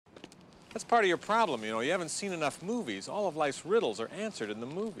That's part of your problem, you know. You haven't seen enough movies. All of life's riddles are answered in the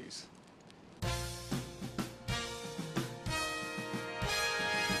movies.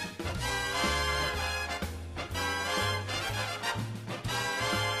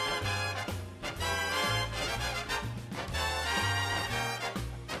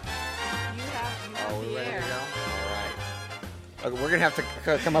 Okay, we're gonna have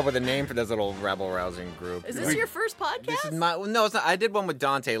to come up with a name for this little rabble-rousing group. Is this your first podcast? This is my no, it's not. I did one with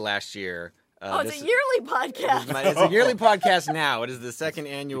Dante last year. It's a yearly podcast. It's a yearly podcast now. It is the second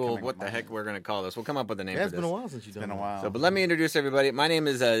annual. What the heck we're gonna call this? We'll come up with a name. Yeah, for it's this. been a while since you've done it. Been a while. So, but let me introduce everybody. My name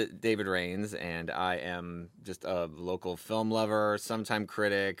is David Rains, and I am just a local film lover, sometime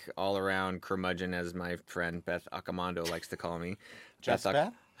critic, all-around curmudgeon, as my friend Beth Accomando likes to call me. Just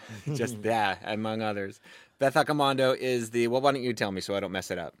Beth? Just that, among others. Beth Accomando is the, well, why don't you tell me so I don't mess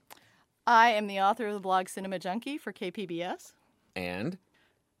it up? I am the author of the blog Cinema Junkie for KPBS. And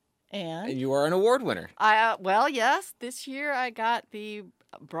And you are an award winner. Well, yes. This year I got the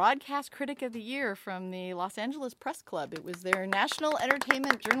Broadcast Critic of the Year from the Los Angeles Press Club. It was their National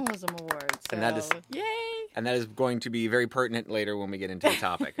Entertainment Journalism Awards. So, And that is- yay! And that is going to be very pertinent later when we get into the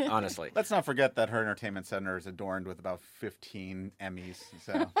topic, honestly. Let's not forget that her entertainment center is adorned with about 15 Emmys.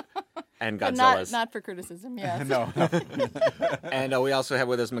 So. And But Godzilla's. not for criticism, yes. No. And we also have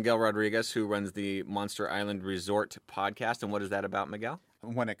with us Miguel Rodriguez, who runs the Monster Island Resort podcast. And what is that about, Miguel?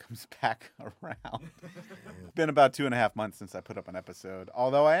 When it comes back around. Been about 2.5 months since I put up an episode.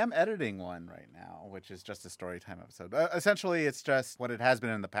 Although I am editing one right now, which is just a story time episode. Essentially, it's just what it has been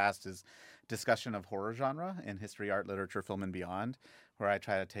in the past is discussion of horror genre in history, art, literature, film, and beyond, where I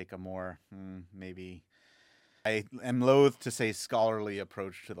try to take a more maybe. I am loath to say scholarly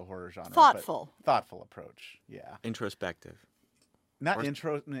approach to the horror genre. Thoughtful. But thoughtful approach, yeah. Introspective. Not Or-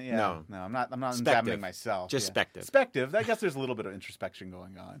 intro. Yeah, No. no, I'm not Spective. examining myself. Just yeah. spective. Spective. I guess there's a little bit of introspection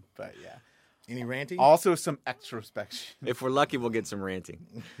going on, but yeah. Any ranting? Also, some extrospection. If we're lucky, we'll get some ranting.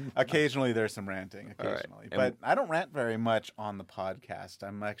 Occasionally, there's some ranting. All right. Occasionally, And- but I don't rant very much on the podcast.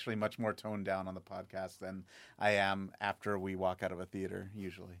 I'm actually much more toned down on the podcast than I am after we walk out of a theater.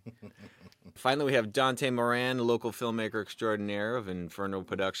 Usually. Finally, we have Dante Moran, local filmmaker extraordinaire of Inferno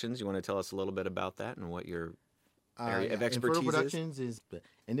Productions. You want to tell us a little bit about that and what your area of expertise Inferno is? Productions is an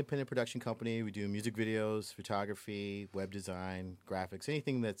independent production company. We do music videos, photography, web design, graphics,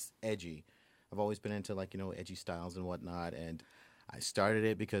 anything that's edgy. I've always been into edgy styles and whatnot, and I started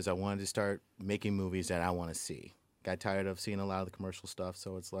it because I wanted to start making movies that I want to see. Got tired of seeing a lot of the commercial stuff,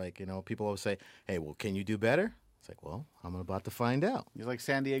 so it's like, people always say, hey, well, can you do better? It's like, well, I'm about to find out. He's like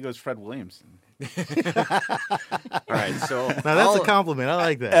San Diego's Fred Williamson. All right, so Now, that's a compliment. I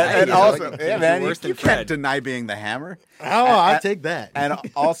like that. And you know, also, like, yeah, you're man, worse you than can't Fred. deny being the Hammer. Oh, I'll take that. And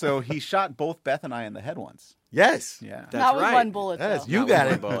also, he shot both Beth and I in the head once. Yes. Yeah. That's Not with right. one bullet, Yes, though. you Not got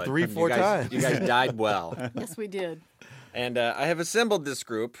with it one bullet. 3-4 times. You guys died well. Yes, we did. And I have assembled this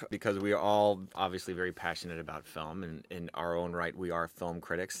group because we are all obviously very passionate about film, and in our own right, we are film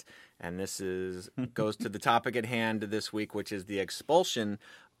critics. And this goes to the topic at hand this week, which is the expulsion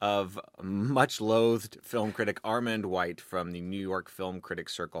of much loathed film critic Armand White from the New York Film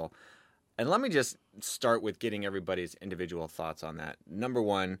Critics Circle. And let me just start with getting everybody's individual thoughts on that. Number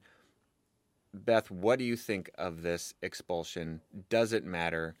one, Beth, what do you think of this expulsion? Does it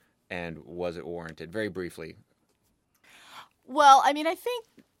matter? And was it warranted? Very briefly. Well, I mean, I think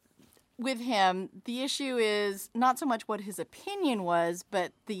with him, the issue is not so much what his opinion was,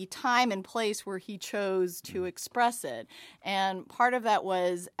 but the time and place where he chose to express it. And part of that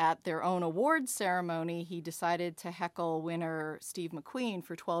was at their own awards ceremony, he decided to heckle winner Steve McQueen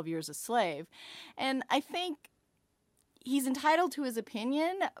for 12 Years a Slave. And I think he's entitled to his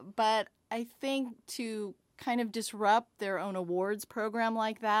opinion, but I think to kind of disrupt their own awards program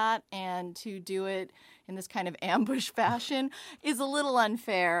like that and to do it in this kind of ambush fashion is a little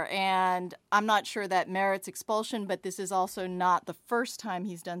unfair, and I'm not sure that merits expulsion, but this is also not the first time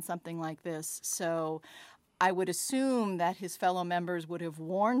he's done something like this, so I would assume that his fellow members would have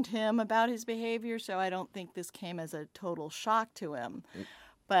warned him about his behavior, so I don't think this came as a total shock to him.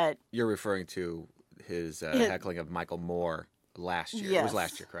 But You're referring to his heckling of Michael Moore last year. It was Yes.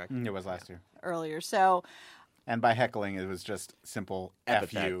 last year, correct? It was last year. earlier, so And by heckling, it was just simple F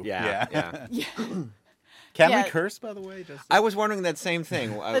Epithet. you. Yeah. yeah. Can Yeah. we curse, by the way? Just I was wondering that same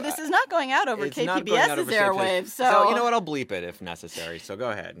thing. But this is not going out over It's not going out KPBS's over airwaves, so you know what? I'll bleep it if necessary. So go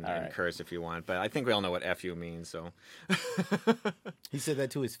ahead and, All and right. curse if you want. But I think we all know what "fu" means. So He said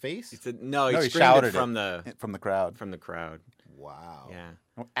that to his face? he said, no, he No, he screamed shouted it from the from the crowd. from the crowd. Wow.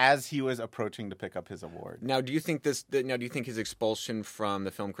 Yeah. as he was approaching to pick up his award. Now, do you think his expulsion from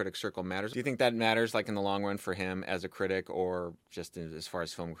the Film Critics Circle matters? Do you think that matters, like in the long run, for him as a critic, or just as far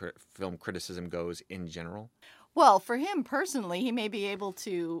as film criticism goes in general? Well, for him personally, he may be able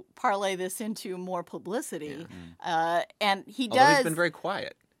to parlay this into more publicity, and he does. Although he's been very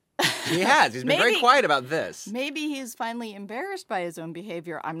quiet. He has. He's been very quiet about this. Maybe he's finally embarrassed by his own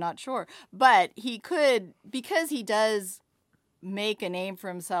behavior. I'm not sure. But he could, because he does make a name for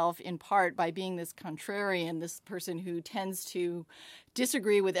himself in part by being this contrarian, this person who tends to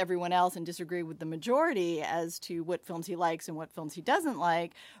disagree with everyone else and disagree with the majority as to what films he likes and what films he doesn't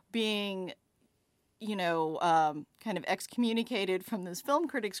like, being, kind of excommunicated from this film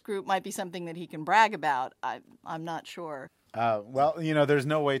critics group might be something that he can brag about. I'm not sure. Well, there's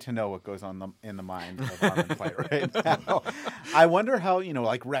no way to know what goes on in the mind of Armand White right now. I wonder how,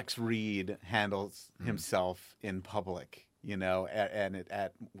 like Rex Reed handles himself in public,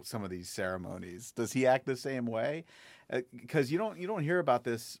 at some of these ceremonies. Does he act the same way? Because you don't hear about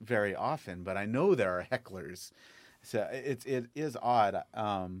this very often, but I know there are hecklers. So it is odd.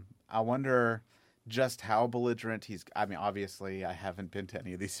 I wonder just how belligerent he's. I mean, obviously, I haven't been to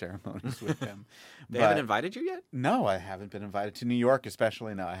any of these ceremonies with him. They haven't invited you yet? No, I haven't been invited to New York,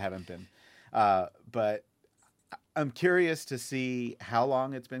 especially. No, I haven't been. But I'm curious to see how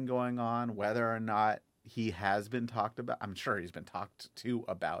long it's been going on, whether or not he has been talked about. I'm sure he's been talked to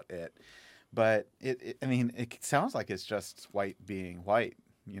about it. But it sounds like it's just White being White,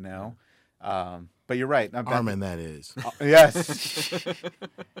 But you're right. Armand, that is. Yes.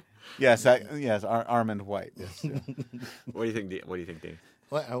 Yes, Armand White. Yes, yeah. What do you think, Dean?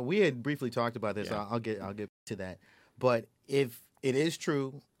 Well, we had briefly talked about this. Yeah. I'll get to that. But if it is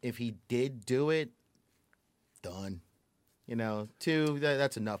true, if he did do it, done.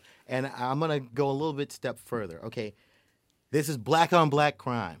 That's enough. And I'm gonna go a little bit step further. Okay, this is black on black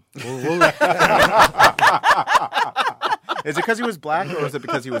crime. Is it because he was black, or is it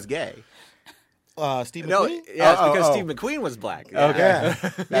because he was gay? Steve McQueen? No, yeah, it's because Steve McQueen was black. Yeah. Okay,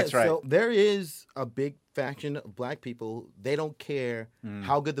 that's right. So there is a big faction of black people. They don't care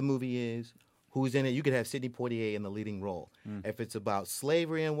how good the movie is, who's in it. You could have Sidney Poitier in the leading role. If it's about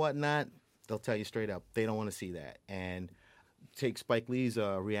slavery and whatnot, they'll tell you straight up they don't want to see that. And take Spike Lee's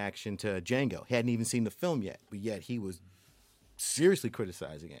reaction to Django. He hadn't even seen the film yet, but yet he was seriously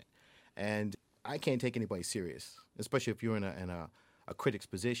criticizing it. And I can't take anybody serious, especially if you're in a critic's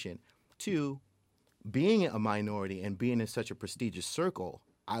position. Two, being a minority and being in such a prestigious circle,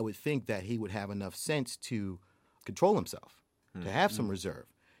 I would think that he would have enough sense to control himself, to have some reserve.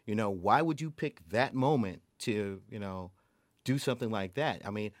 Why would you pick that moment to, do something like that?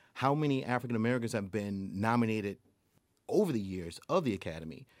 I mean, how many African Americans have been nominated over the years of the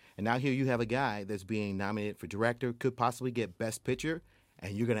Academy? And now here you have a guy that's being nominated for director, could possibly get Best Picture,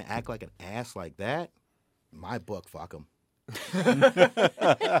 and you're going to act like an ass like that? My book, fuck him.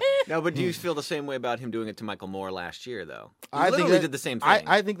 No, but do you feel the same way about him doing it to Michael Moore last year, though? He I literally did the same thing.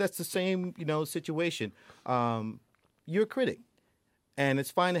 I think that's the same, situation. You're a critic, and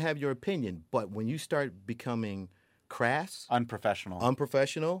it's fine to have your opinion, but when you start becoming crass,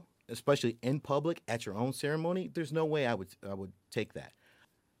 unprofessional, especially in public at your own ceremony, there's no way I would take that.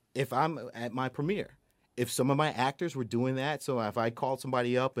 If I'm at my premiere, if some of my actors were doing that, so if I called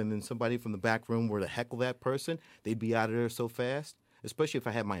somebody up and then somebody from the back room were to heckle that person, they'd be out of there so fast, especially if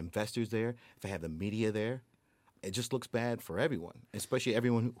I have my investors there, if I have the media there. It just looks bad for everyone, especially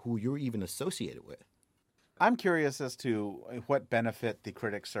everyone who you're even associated with. I'm curious as to what benefit the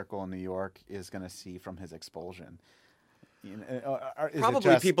Critics Circle in New York is going to see from his expulsion.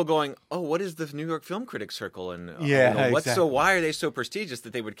 Probably people going, oh, what is the New York Film Critics Circle? And exactly. Why are they so prestigious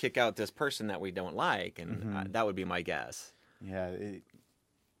that they would kick out this person that we don't like? And that would be my guess. Yeah.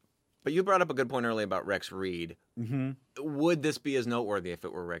 But you brought up a good point earlier about Rex Reed. Mm-hmm. Would this be as noteworthy if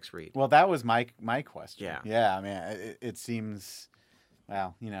it were Rex Reed? Well, that was my question. Yeah. Yeah. I mean, it seems.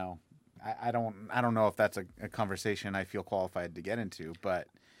 Well, I don't know if that's a conversation I feel qualified to get into, but.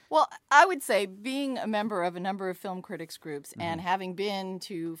 Well, I would say being a member of a number of film critics groups and having been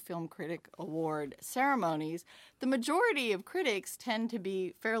to Film Critic Award ceremonies, the majority of critics tend to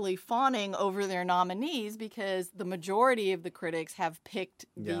be fairly fawning over their nominees because the majority of the critics have picked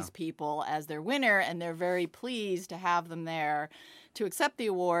these people as their winner, and they're very pleased to have them there to accept the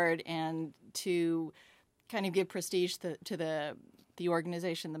award and to kind of give prestige to the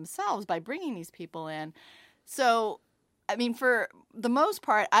organization themselves by bringing these people in. So, I mean, for the most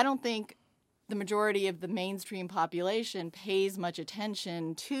part, I don't think the majority of the mainstream population pays much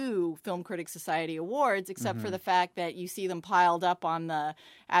attention to Film Critics Society awards, except for the fact that you see them piled up on the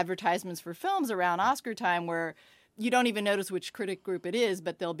advertisements for films around Oscar time where you don't even notice which critic group it is,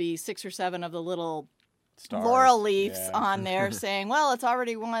 but there'll be 6 or 7 of the little Stars. laurel leaves Yeah. on there saying, well, it's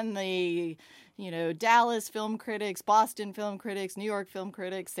already won the, Dallas Film Critics, Boston Film Critics, New York Film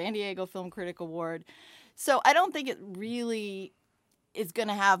Critics, San Diego Film Critic Award. So I don't think it really is going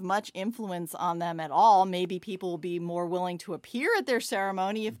to have much influence on them at all. Maybe people will be more willing to appear at their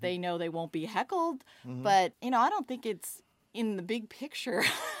ceremony if they know they won't be heckled. But, I don't think it's in the big picture.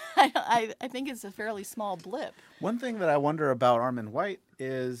 I think it's a fairly small blip. One thing that I wonder about Armond White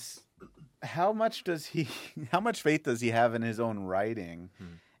is how much faith does he have in his own writing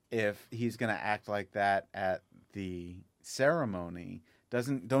if he's going to act like that at the ceremony?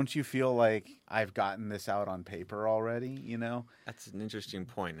 Don't you feel like I've gotten this out on paper already, That's an interesting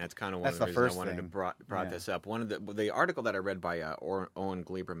point. That's kind of one That's of the the reasons first I wanted to thing. brought this up. One of the article that I read by Owen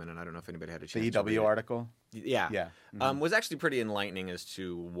Gleiberman, and I don't know if anybody had a chance The to read EW it. article? Yeah. Yeah. Was actually pretty enlightening as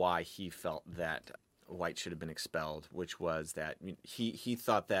to why he felt that White should have been expelled, which was that he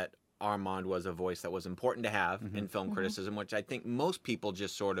thought that Armand was a voice that was important to have in film criticism, which I think most people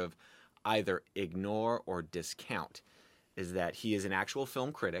just sort of either ignore or discount, is that he is an actual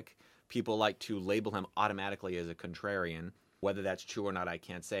film critic. People like to label him automatically as a contrarian. Whether that's true or not, I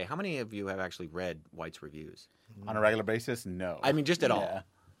can't say. How many of you have actually read White's reviews? On a regular basis? No. I mean, just at all.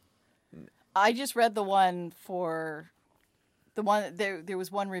 Yeah. I just read the one there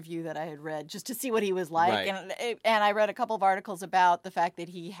was one review that I had read just to see what he was like. Right. And I read a couple of articles about the fact that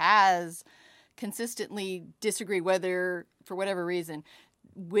he has consistently disagreed, whether for whatever reason,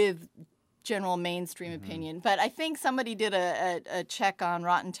 with general mainstream opinion. But I think somebody did a check on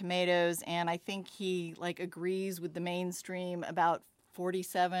Rotten Tomatoes, and I think he agrees with the mainstream about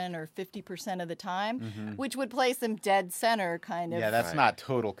 47 or 50% of the time, which would place him dead center kind of. Yeah, that's Right. not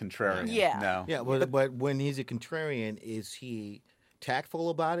total contrarian. Yeah. No. Yeah, but when he's a contrarian, is he tactful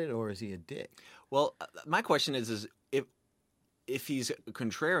about it or is he a dick? Well, my question is if he's a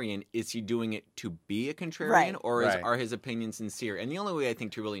contrarian, is he doing it to be a contrarian, Right. or Right. are his opinions sincere? And the only way I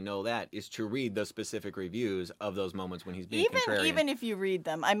think to really know that is to read the specific reviews of those moments when he's being contrarian. Even if you read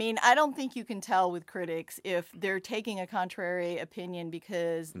them, I mean, I don't think you can tell with critics if they're taking a contrary opinion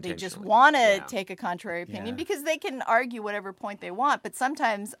because they just Intentionally. want to Yeah. take a contrary opinion, Yeah. because they can argue whatever point they want. But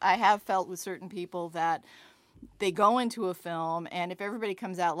sometimes I have felt with certain people that they go into a film, and if everybody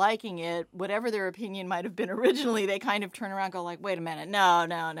comes out liking it, whatever their opinion might have been originally, they kind of turn around and go like, wait a minute,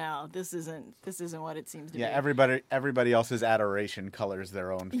 no, this isn't what it seems to Yeah, be. everybody else's adoration colors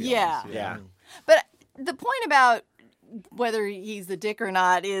their own feelings. Yeah. Yeah. But the point about whether he's a dick or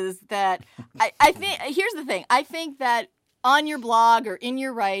not is that I think, here's the thing. I think that on your blog or in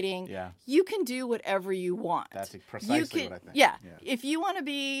your writing, Yeah. you can do whatever you want. That's precisely You can- what I think. Yeah. If you want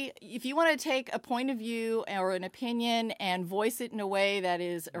to take a point of view or an opinion and voice it in a way that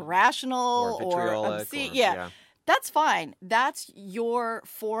is irrational Or or vitriolic, obscene, or- yeah, yeah. that's fine. That's your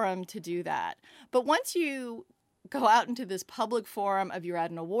forum to do that. But once you go out into this public forum of you're at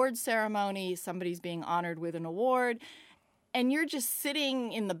an awards ceremony, somebody's being honored with an award, and you're just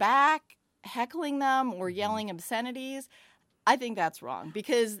sitting in the back heckling them or yelling obscenities, I think that's wrong,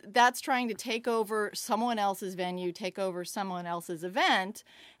 because that's trying to take over someone else's venue, take over someone else's event,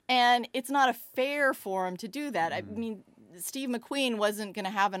 and it's not a fair forum to do that. I mean, Steve McQueen wasn't going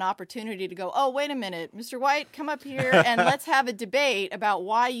to have an opportunity to go, oh, wait a minute, Mr. White, come up here and let's have a debate about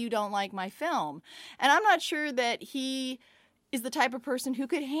why you don't like my film. And I'm not sure that he is the type of person who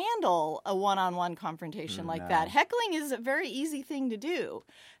could handle a one-on-one confrontation like that. Heckling is a very easy thing to do.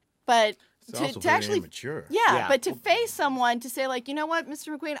 But It's also to very actually immature. yeah, but to face someone to say like, you know what,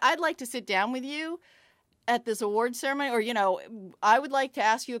 Mr. McQueen, I'd like to sit down with you at this award ceremony, or I would like to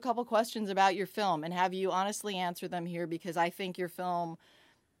ask you a couple questions about your film and have you honestly answer them here, because I think your film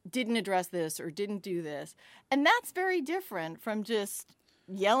didn't address this or didn't do this. And that's very different from just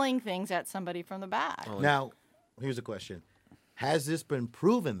yelling things at somebody from the back. Now, here's a question. Has this been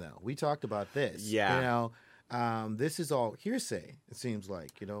proven, though? We talked about this. Yeah. This is all hearsay, it seems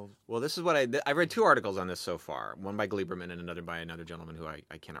like, Well, this is what I read 2 articles on this so far, one by Gleiberman and another by another gentleman who I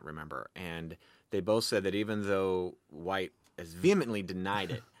cannot remember. And they both said that even though White has vehemently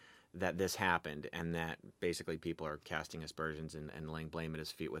denied it, that this happened, and that basically people are casting aspersions and laying blame at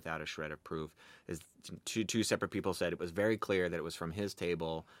his feet without a shred of proof. Is two separate people said it was very clear that it was from his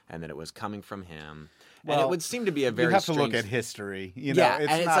table and that it was coming from him. And it would seem to be a very you have to strange... look at history. You know, yeah,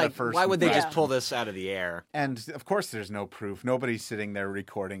 it's and it's not a like, first why would they just impression. pull this out of the air? And of course, there's no proof. Nobody's sitting there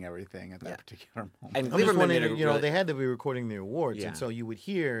recording everything at that particular moment. And I'm just Lieberman wondering, made a you know, really- they had to be recording the awards, Yeah. and so you would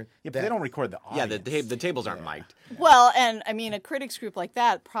hear. Yeah, but that- they don't record the Yeah, audience. the tables aren't mic'd. Well, and I mean, a critics group like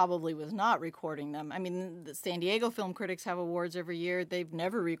that probably was not recording them. I mean, the San Diego Film Critics have awards every year. They've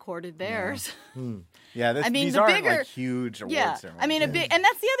never recorded theirs. Yeah, I mean, these the aren't bigger- like huge award Yeah, ceremonies. I mean, and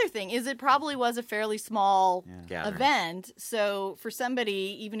that's the other thing is it probably was a fairly small Gathering. event. So for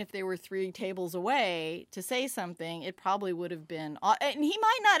somebody, even if they were 3 tables away, to say something, it probably would have been. And he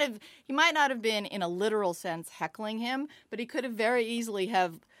might not have been in a literal sense heckling him, but he could have very easily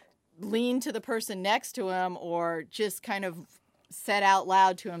have leaned to the person next to him or just kind of said out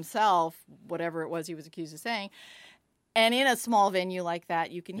loud to himself whatever it was he was accused of saying. And in a small venue like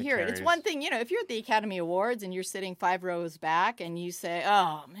that, you can hear it. It's carries. one thing, you know, if you're at the Academy Awards and you're sitting 5 rows back and you say,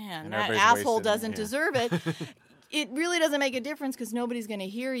 oh, man, And that everybody's asshole wasted, doesn't yeah. deserve it, it really doesn't make a difference because nobody's going to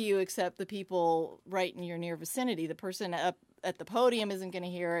hear you except the people right in your near vicinity. The person up at the podium isn't going to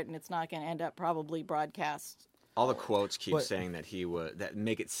hear it, and it's not going to end up probably broadcast. All the quotes keep But- saying that that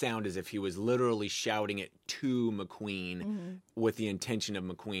make it sound as if he was literally shouting it to McQueen with the intention of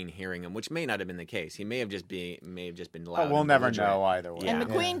McQueen hearing him, which may not have been the case. He may have just been loud. But we'll and never belligerent. know either way. Yeah. And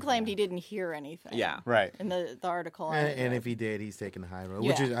McQueen claimed he didn't hear anything. Yeah. Right. In the article. I And read. if he did, he's taking the high road,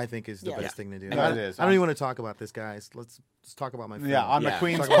 which Yeah. is, I think is the Yeah. best thing to do. No, I, it is. I don't even want to talk about this, guys. Let's talk about my film. Yeah, on Yeah.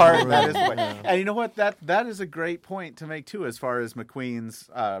 McQueen's Talk about part, my that movie. is the way. Yeah. And you know what? That is a great point to make too, as far as McQueen's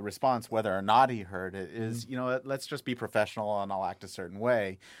response, whether or not he heard it, is you know what, let's just be professional and I'll act a certain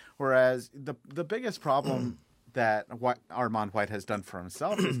way. Whereas the biggest problem that Armand White has done for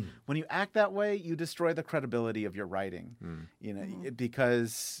himself is when you act that way, you destroy the credibility of your writing. You know,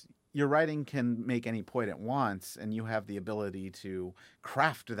 because your writing can make any point it wants, and you have the ability to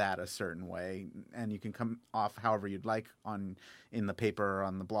craft that a certain way, and you can come off however you'd like in the paper or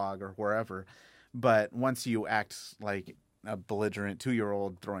on the blog or wherever. But once you act like a belligerent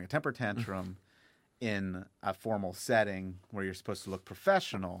 2-year-old throwing a temper tantrum in a formal setting where you're supposed to look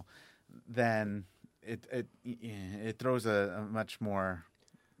professional, then it throws a much more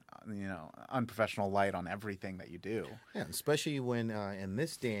unprofessional light on everything that you do. Yeah, especially when in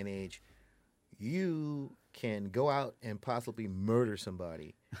this day and age, you can go out and possibly murder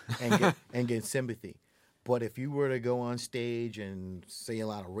somebody and get sympathy. But if you were to go on stage and say a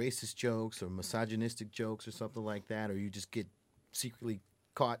lot of racist jokes or misogynistic jokes or something like that, or you just get secretly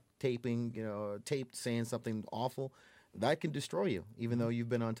caught taped saying something awful, that can destroy you, even though you've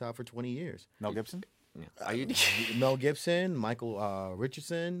been on top for 20 years. Mel Gibson? Yeah. Are you? Mel Gibson, Michael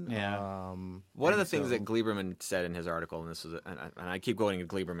Richardson. Yeah. One of the and things so- that Gleiberman said in his article, and this was, and I keep quoting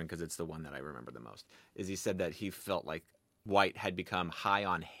Gleiberman because it's the one that I remember the most, is he said that he felt like White had become high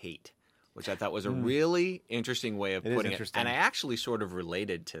on hate, which I thought was a really interesting way of It is putting it. interesting. And I actually sort of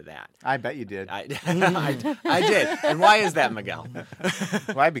related to that. I bet you did. I did. And why is that, Miguel?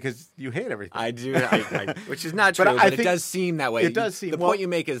 Why? Because you hate everything. I do, which is not true, But but, I it think- does seem that way. it does seem- The well- point you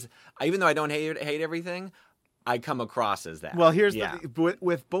make is, even though I don't hate everything, I come across as that. Well, here's yeah.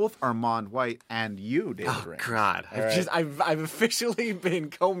 with both Armand White and you, David Oh Rains. God! All right. I've officially been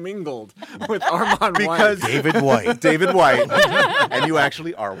commingled with Armand Because White, David White. David White, and you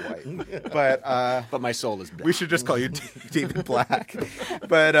actually are white. But but my soul is black. we should just call you David Black.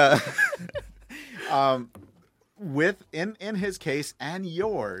 But in his case and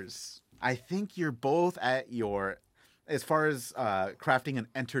yours, I think you're both at your, as far as crafting an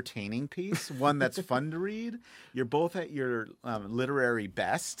entertaining piece, one that's fun to read, you're both at your literary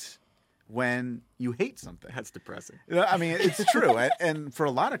best when you hate something. That's depressing. I mean, it's true, and for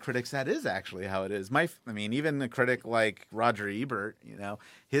a lot of critics, that is actually how it is. Even a critic like Roger Ebert,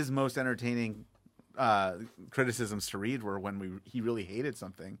 his most entertaining criticisms to read were when he really hated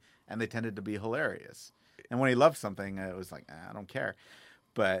something, and they tended to be hilarious. And when he loved something, it was like, I don't care.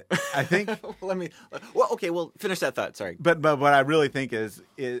 But I think, Well, finish that thought. Sorry. but what I really think is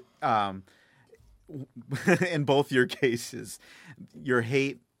in both your cases, your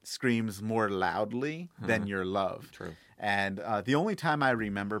hate screams more loudly than your love. True. And the only time I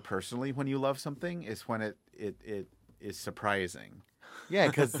remember personally when you love something is when it is surprising. Yeah,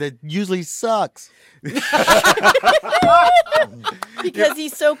 because it usually sucks. Because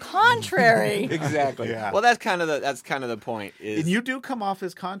he's so contrary. Exactly. Yeah. Well, that's kind of the point. Is And you do come off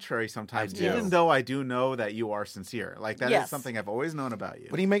as contrary sometimes, I do. even though I do know that you are sincere. Like that is Yes. something I've always known about you.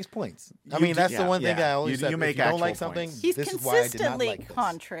 But he makes points. I You mean, that's do- the one thing yeah. I always You said. make if you don't like actual something, points. He's this is why I did not consistently like this.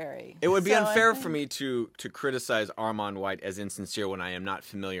 contrary. It would be So I unfair think- for me to criticize Armand White as insincere when I am not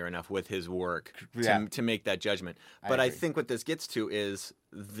familiar enough with his work Yeah. to make that judgment. But I agree. think what this gets to is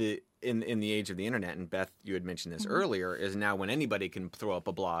in the age of the internet, and Beth, you had mentioned this earlier, is now when anybody can throw up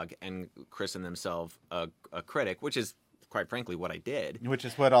a blog and christen themselves a critic, which is quite frankly what I did. Which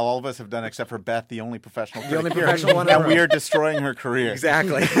is what all of us have done, except for Beth, the only professional critic only here, professional one in and the we room. are destroying her career.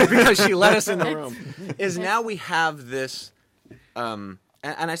 Exactly, because she let us in the room. Is now we have this, and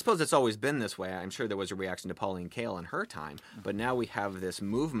I suppose it's always been this way. I'm sure there was a reaction to Pauline Kael in her time, but now we have this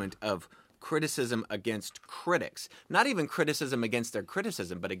movement of criticism against critics. Not even criticism against their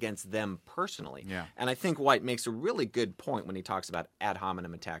criticism, but against them personally. Yeah. And I think White makes a really good point when he talks about ad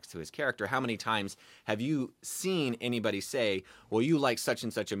hominem attacks to his character. How many times have you seen anybody say, well, you like such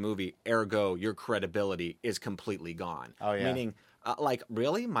and such a movie, ergo your credibility is completely gone? Oh, yeah. Meaning, like,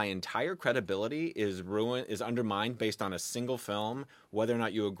 really? My entire credibility is undermined based on a single film, whether or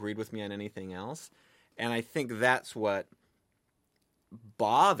not you agreed with me on anything else? And I think that's what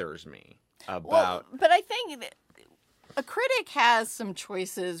bothers me about... But I think that a critic has some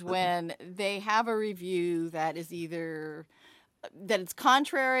choices when they have a review that is either that it's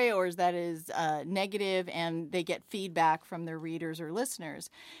contrary or that is negative, and they get feedback from their readers or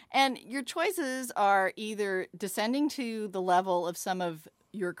listeners. And your choices are either descending to the level of some of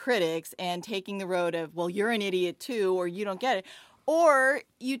your critics and taking the road of, well, you're an idiot too, or you don't get it. Or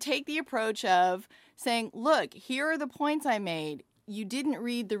you take the approach of saying, look, here are the points I made. You didn't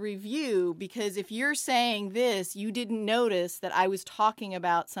read the review because if you're saying this, you didn't notice that I was talking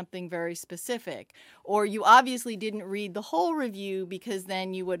about something very specific. Or you obviously didn't read the whole review because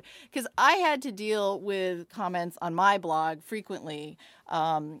then you would... Because I had to deal with comments on my blog frequently.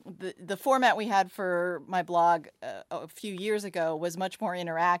 The format we had for my blog a few years ago was much more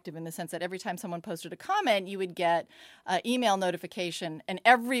interactive in the sense that every time someone posted a comment, you would get an email notification, and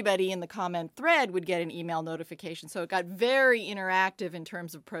everybody in the comment thread would get an email notification. So it got very interactive in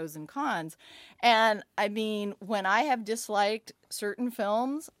terms of pros and cons. And I mean, when I have disliked certain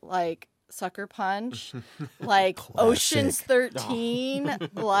films like Sucker Punch, like Ocean's 13,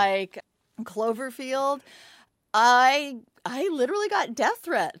 like Cloverfield, I literally got death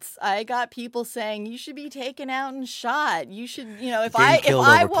threats. I got people saying you should be taken out and shot. You should, if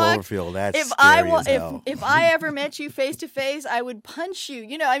I walked, Cloverfield, that's if scary as hell. if I ever met you face to face, I would punch you.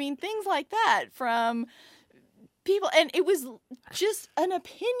 I mean, things like that from people, and it was just an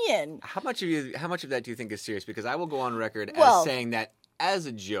opinion. How much of that do you think is serious? Because I will go on record Well- as saying that as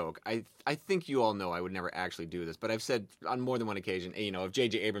a joke. I think you all know I would never actually do this, but I've said on more than one occasion, if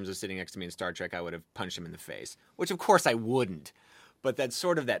J.J. Abrams was sitting next to me in Star Trek, I would have punched him in the face, which of course I wouldn't. But that's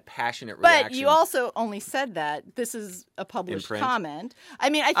sort of that passionate reaction. But you also only said that. This is a published print? comment. I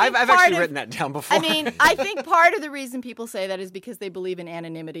mean, I think I've part actually of, written that down before. I mean, I think part of the reason people say that is because they believe in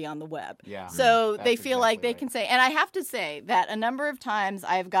anonymity on the web. Yeah. So That's they feel like exactly they right. can say, and I have to say that a number of times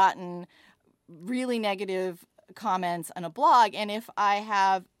I've gotten really negative comments on a blog, and if I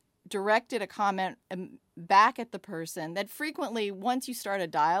have directed a comment back at the person, that frequently once you start a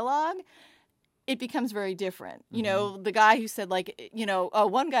dialogue, it becomes very different. The guy who said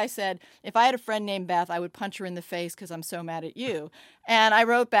one guy said, if I had a friend named Beth, I would punch her in the face because I'm so mad at you. And I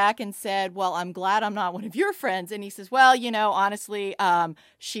wrote back and said, well, I'm glad I'm not one of your friends. And he says, well, honestly,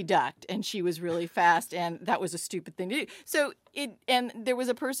 she ducked and she was really fast and that was a stupid thing to do. So and there was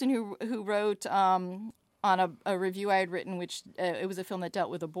a person who wrote, on a review I had written, which it was a film that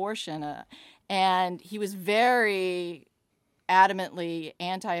dealt with abortion, and he was very adamantly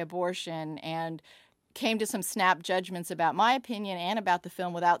anti-abortion and came to some snap judgments about my opinion and about the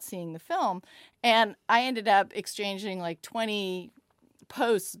film without seeing the film. And I ended up exchanging like 20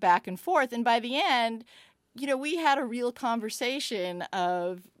 posts back and forth. And by the end, we had a real conversation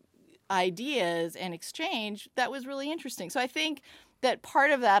of ideas and exchange that was really interesting. So I think that part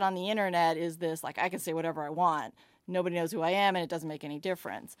of that on the internet is this, like, I can say whatever I want. Nobody knows who I am, and it doesn't make any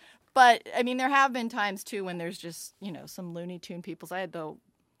difference. But, I mean, there have been times, too, when there's just, some Looney Tune peoples. I had the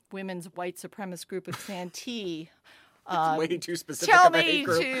women's white supremacist group of Santee. Way too specific Tell of a me hate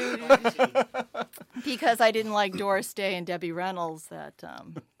group. to, because I didn't like Doris Day and Debbie Reynolds, that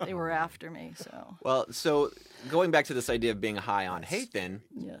they were after me. So Well, so going back to this idea of being high on hate, then,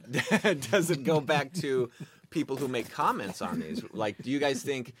 yeah. does it go back to people who make comments on these? Like, do you guys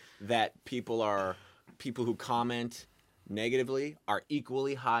think that people who comment negatively are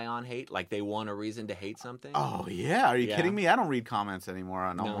equally high on hate? Like, they want a reason to hate something? Oh, yeah. Are you Yeah. kidding me? I don't read comments anymore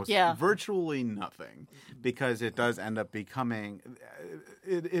on almost Yeah. virtually nothing because it does end up becoming,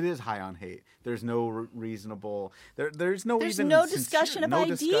 it is high on hate. There's no reasonable, there's no There's even no sincere- discussion of no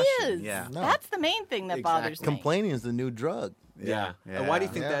ideas. discussion. Yeah. No. That's the main thing that bothers me. Complaining is the new drug. Yeah. Yeah. And why do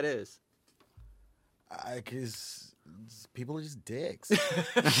you think Yeah. that is? Because people are just dicks.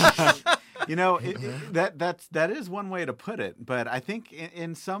 that is one way to put it. But I think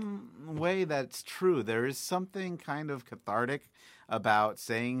in some way that's true. There is something kind of cathartic about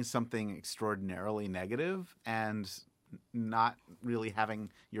saying something extraordinarily negative and not really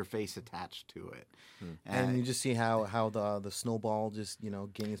having your face attached to it. And you just see how the snowball just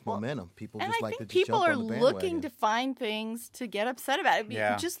gains momentum. People And just I like think to just people jump are on the looking bandwagon. to find things to get upset about. I mean,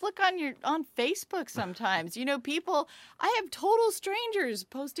 Yeah. just look on Facebook sometimes. People. I have total strangers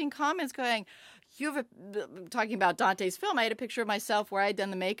posting comments going, talking about Dante's film. I had a picture of myself where I had done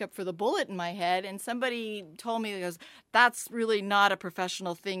the makeup for the bullet in my head, and somebody told me, goes, "That's really not a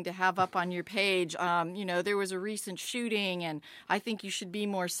professional thing to have up on your page. There was a recent shooting, and I think you should be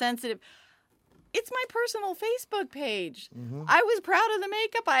more sensitive." It's my personal Facebook page. I was proud of the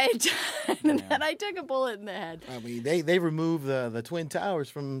makeup I had done, and then I took a bullet in the head. I mean, they removed the Twin Towers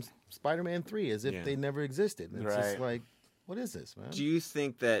from Spider-Man 3 as if they never existed. It's just Right. like, what is this, man? Do you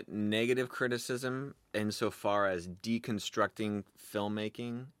think that negative criticism, insofar as deconstructing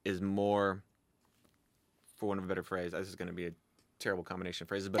filmmaking, is more, for want of a better phrase, this is going to be a terrible combination of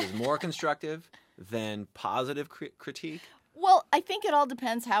phrases, but is more constructive than positive critique? Well, I think it all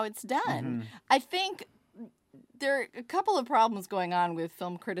depends how it's done. I think there are a couple of problems going on with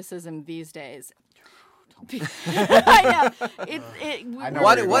film criticism these days. I know. I know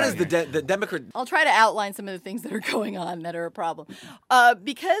What where what you're is going the Democrat? I'll try to outline some of the things that are going on that are a problem.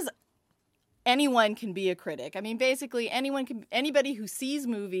 Because anyone can be a critic. I mean, basically, anybody who sees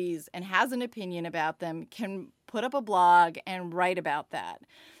movies and has an opinion about them can put up a blog and write about that.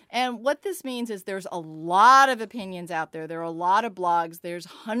 And what this means is there's a lot of opinions out there. There are a lot of blogs. There's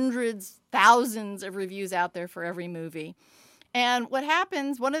hundreds, thousands of reviews out there for every movie. And what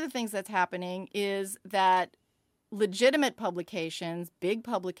happens, one of the things that's happening is that legitimate publications, big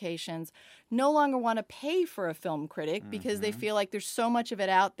publications, no longer want to pay for a film critic because they feel like there's so much of it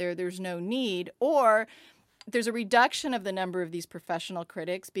out there, there's no need. Or there's a reduction of the number of these professional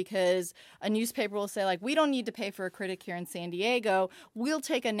critics because a newspaper will say, like, we don't need to pay for a critic here in San Diego. We'll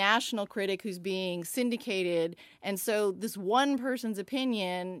take a national critic who's being syndicated. And so this one person's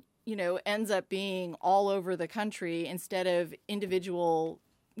opinion, ends up being all over the country instead of individual,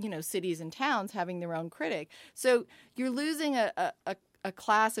 cities and towns having their own critic. So you're losing a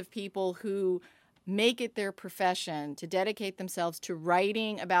class of people who make it their profession to dedicate themselves to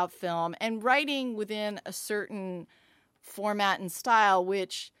writing about film and writing within a certain format and style,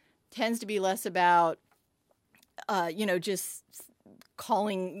 which tends to be less about, just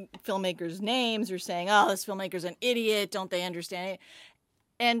calling filmmakers names or saying, oh, this filmmaker's an idiot, don't they understand it?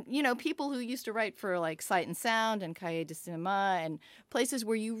 And, people who used to write for like Sight and Sound and Cahiers du Cinéma and places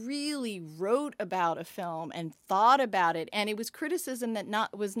where you really wrote about a film and thought about it. And it was criticism that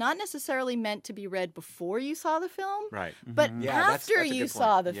was not necessarily meant to be read before you saw the film, Right. but Yeah, that's after a you good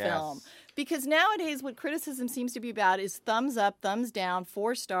saw point. the film. Because nowadays what criticism seems to be about is thumbs up, thumbs down,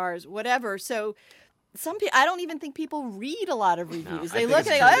 4 stars, whatever. So some people, I don't even think people read a lot of reviews. I They think look it's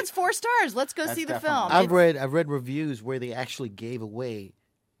and they go, true. that's 4 stars. Let's go That's see the definitely- film. I've read reviews where they actually gave away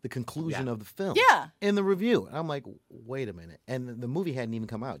the conclusion of the film. Yeah. In the review. And I'm like, wait a minute. And the movie hadn't even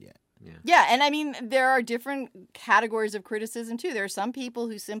come out yet. Yeah, and I mean, there are different categories of criticism, too. There are some people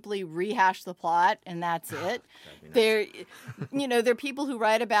who simply rehash the plot, and that's it. There are people who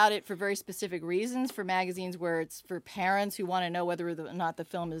write about it for very specific reasons, for magazines where it's for parents who want to know whether or not the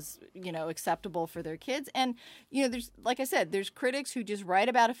film is, acceptable for their kids. And, there's, like I said, there's critics who just write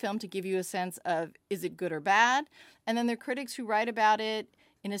about a film to give you a sense of, is it good or bad? And then there are critics who write about it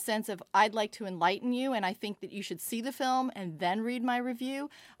in a sense of, I'd like to enlighten you, and I think that you should see the film and then read my review.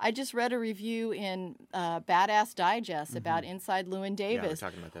 I just read a review in Badass Digest about Inside Llewyn Yeah, we're Davis,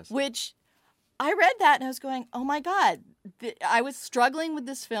 talking about this. which I read that and I was going, oh my God. I was struggling with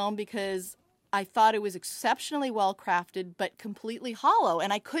this film because I thought it was exceptionally well crafted, but completely hollow.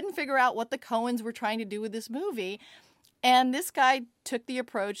 And I couldn't figure out what the Coens were trying to do with this movie. And this guy took the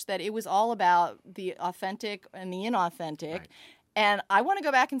approach that it was all about the authentic and the inauthentic. Right. And I want to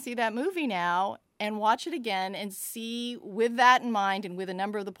go back and see that movie now and watch it again and see with that in mind and with a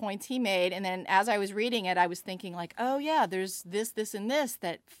number of the points he made. And then as I was reading it, I was thinking like, oh yeah, there's this, and this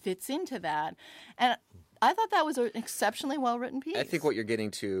that fits into that. And I thought that was an exceptionally well-written piece. I think what you're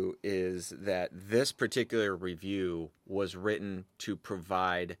getting to is that this particular review was written to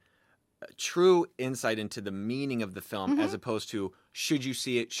provide true insight into the meaning of the film as opposed to should you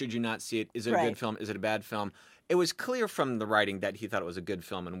see it, should you not see it, is it a Right. good film, is it a bad film. It was clear from the writing that he thought it was a good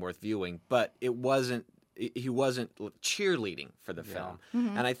film and worth viewing, but he wasn't cheerleading for the film.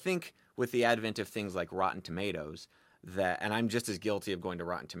 And I think with the advent of things like Rotten Tomatoes, that, and I'm just as guilty of going to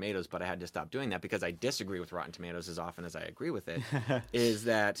Rotten Tomatoes, but I had to stop doing that because I disagree with Rotten Tomatoes as often as I agree with it, is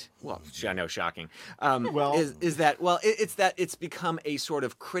that, well, I know, shocking, it's that it's become a sort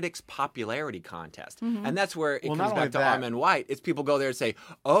of critics' popularity contest. And that's where it Well, comes not back only to that- Armand White. It's people go there and say,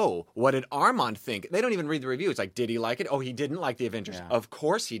 oh, what did Armand think? They don't even read the review. It's like, did he like it? Oh, he didn't like the Avengers. Yeah. Of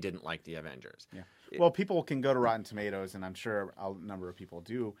course he didn't like the Avengers. Yeah. Well, people can go to Rotten Tomatoes, and I'm sure a number of people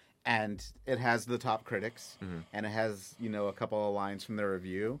do, and it has the top critics, and it has, a couple of lines from the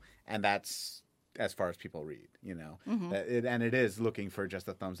review, and that's as far as people read, and it is looking for just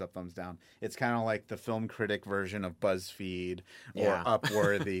a thumbs up, thumbs down. It's kind of like the film critic version of BuzzFeed or Yeah.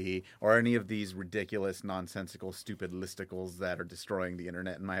 Upworthy or any of these ridiculous, nonsensical, stupid listicles that are destroying the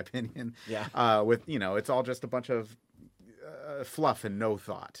internet, in my opinion. Yeah. It's all just a bunch of fluff and no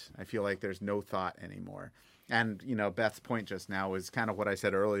thought. I feel like there's no thought anymore. And, Beth's point just now is kind of what I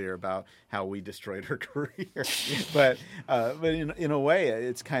said earlier about how we destroyed her career. but in a way,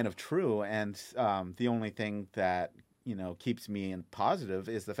 it's kind of true. And the only thing that, keeps me in positive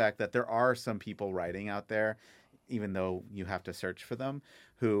is the fact that there are some people writing out there, even though you have to search for them,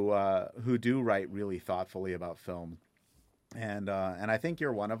 who do write really thoughtfully about film. And I think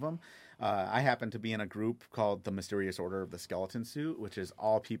you're one of them. I happen to be in a group called the Mysterious Order of the Skeleton Suit, which is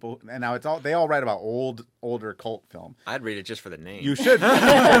all people, and now they all write about older cult film. I'd read it just for the name. You should.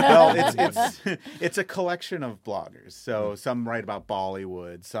 Well, it's a collection of bloggers. So some write about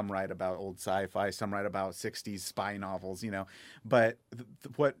Bollywood, some write about old sci-fi, some write about 60s spy novels, But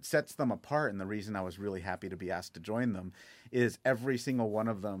what sets them apart, and the reason I was really happy to be asked to join them, is every single one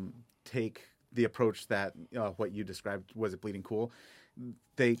of them take the approach that what you described, was it Bleeding Cool?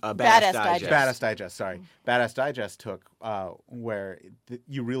 Badass Digest. Badass Digest, sorry. Badass Digest took where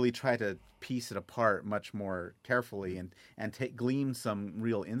you really try to piece it apart much more carefully and glean some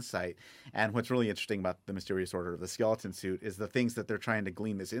real insight. And what's really interesting about the Mysterious Order of the Skeleton Suit is the things that they're trying to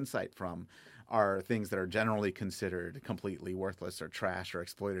glean this insight from are things that are generally considered completely worthless or trash or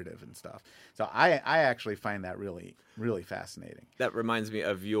exploitative and stuff. So I actually find that really, really fascinating. That reminds me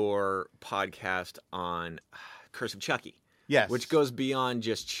of your podcast on Curse of Chucky. Yes. Which goes beyond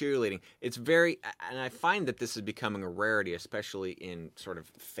just cheerleading. It's very, and I find that this is becoming a rarity, especially in sort of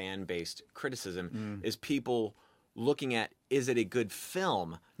fan-based criticism, is people looking at, is it a good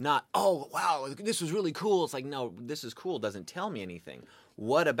film? Not, oh, wow, this was really cool. It's like, no, this is cool doesn't tell me anything.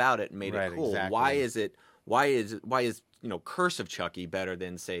 What about it made it cool? Exactly. Why is Curse of Chucky better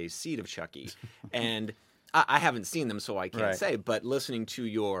than, say, Seed of Chucky? And I haven't seen them, so I can't say. But listening to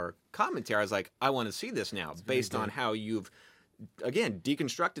your commentary, I was like, I want to see this now, based on how you've, again,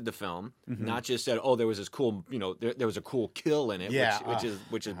 deconstructed the film, not just said, oh, there was this cool, there was a cool kill in it,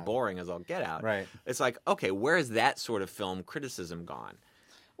 which is boring as all get out. Right. It's like, okay, where has that sort of film criticism gone?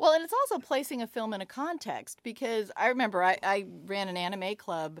 Well, and it's also placing a film in a context, because I remember I ran an anime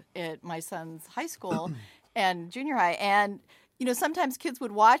club at my son's high school and junior high, and sometimes kids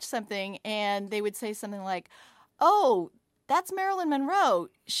would watch something and they would say something like, oh, that's Marilyn Monroe.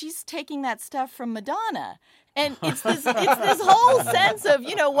 She's taking that stuff from Madonna. And it's this whole sense of,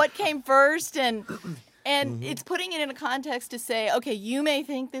 what came first, and it's putting it in a context to say, okay, you may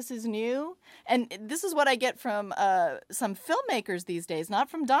think this is new. And this is what I get from some filmmakers these days, not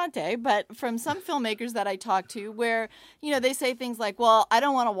from Dante, but from some filmmakers that I talk to, where, they say things like, well, I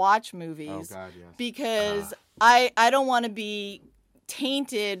don't want to watch movies because I don't want to be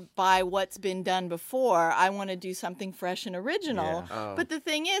tainted by what's been done before. I want to do something fresh and original. Yeah. But the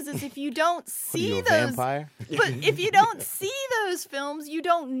thing is if you don't see a those vampire? but if you don't see those films, you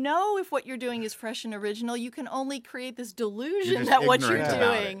don't know if what you're doing is fresh and original. You can only create this delusion that what you're ignorant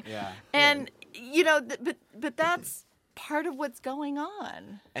about doing. it. Yeah. And but that's part of what's going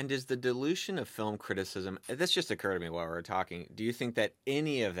on. And is the dilution of film criticism, this just occurred to me while we were talking, do you think that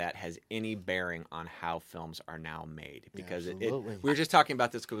any of that has any bearing on how films are now made? Because we were just talking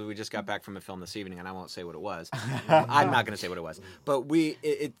about this because we just got back from a film this evening, and I won't say what it was. I'm not going to say what it was. But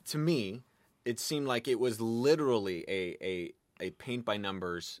to me, it seemed like it was literally a paint by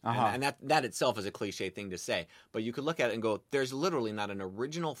numbers, and that itself is a cliche thing to say. But you could look at it and go, there's literally not an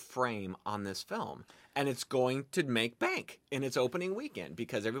original frame on this film. And it's going to make bank in its opening weekend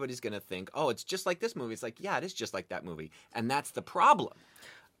because everybody's going to think, oh, it's just like this movie. It's like, yeah, it is just like that movie. And that's the problem.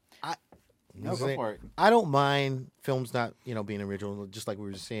 No, go for it. I don't mind films not, being original. Just like we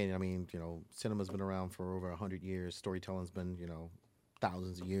were just saying, I mean, cinema's been around for over 100 years. Storytelling's been,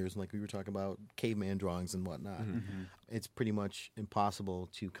 thousands of years. Like we were talking about caveman drawings and whatnot. It's pretty much impossible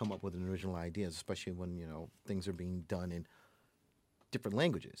to come up with an original idea, especially when, things are being done in different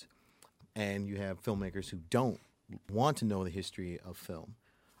languages. And you have filmmakers who don't want to know the history of film.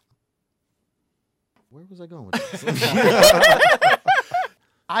 Where was I going with this?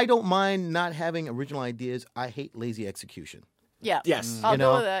 I don't mind not having original ideas. I hate lazy execution. Yeah. Yes. I'll You know?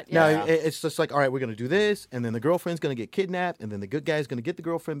 go with that. No, Yeah. it's just like, all right, we're going to do this, and then the girlfriend's going to get kidnapped, and then the good guy's going to get the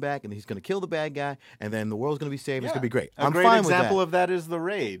girlfriend back, and he's going to kill the bad guy, and then the world's going to be saved. It's going to be great. A I'm great fine example with of that is The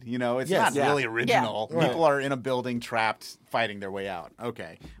Raid. You know, it's Yes. not Yeah. really original. Yeah. People are in a building trapped fighting their way out.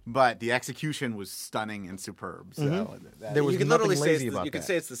 Okay. But the execution was stunning and superb. So There was you could nothing literally say lazy it's, about you could that.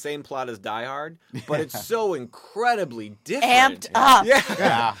 say it's the same plot as Die Hard, but it's so incredibly different. Amped up. Yeah.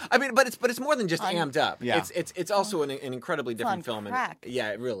 Yeah. I mean, but it's more than just amped up. Yeah. It's also an incredibly different on film. crack. And,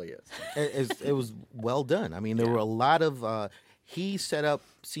 yeah, it really is. It was well done. I mean, there were a lot of he set up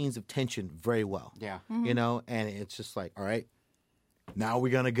scenes of tension very well. Yeah. You know, and it's just like, all right, now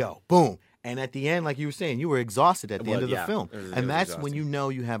we're gonna go. Boom. And at the end, like you were saying, you were exhausted at the end of the yeah. film. It was And that's when exhausting. you know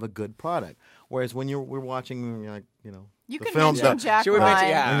you have a good product. Whereas when we're watching, you're like, you know, You the can films mention that- Jack Should we mention- Ryan.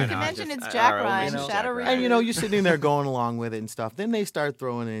 yeah, you I can know, mention just- it's Jack all right, we'll Ryan, mention Shadow Jack Ryan. Ryan. and you know, you're sitting there going along with it and stuff. Then they start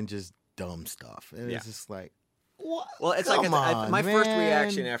throwing in just dumb stuff. And Yeah. it's just like, what? Well, it's Come like on, my first man.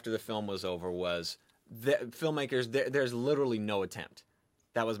 reaction after the film was over was the filmmakers. There's literally no attempt.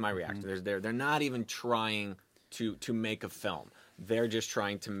 That was my reaction. They're not even trying to make a film. They're just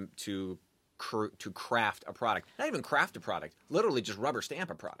trying to craft a product. Not even craft a product. Literally just rubber stamp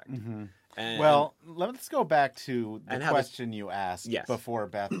a product. And, Well, let's go back to the And how question you asked Yes. before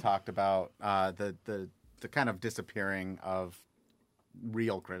Beth talked about the kind of disappearing of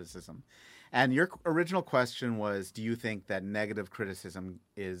real criticism. And your original question was, do you think that negative criticism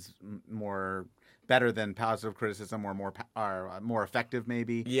is better than positive criticism, or more effective,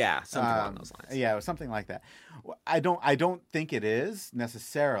 maybe? yeah, something along those lines. Yeah, something like that. I don't think it is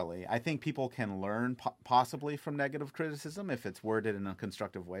necessarily. I think people can learn possibly from negative criticism if it's worded in a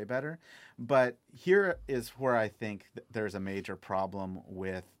constructive way better. But here is where I think there's a major problem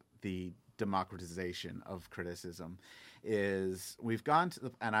with the democratization of criticism. Is we've gone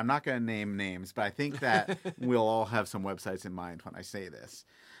to and I'm not going to name names, but I think that we'll all have some websites in mind when I say this.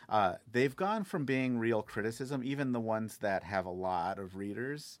 They've gone from being real criticism, even the ones that have a lot of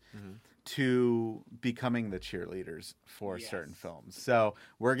readers, to becoming the cheerleaders for certain films. So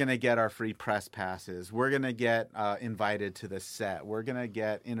we're going to get our free press passes. We're going to get invited to the set. We're going to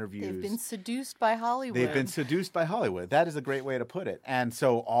get interviews. They've been seduced by Hollywood. They've been seduced by Hollywood. That is a great way to put it. And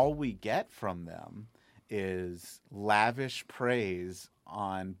so all we get from them is lavish praise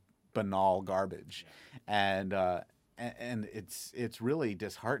on banal garbage. And it's really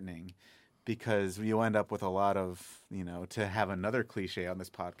disheartening, because you end up with a lot of, to have another cliche on this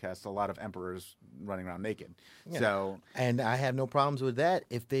podcast, a lot of emperors running around naked. Yeah. So and I have no problems with that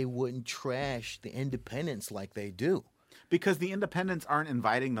if they wouldn't trash the independents like they do. because the independents aren't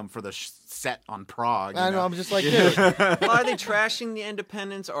inviting them for the set on Prague. I you know, I'm just like, dude. Well, are they trashing the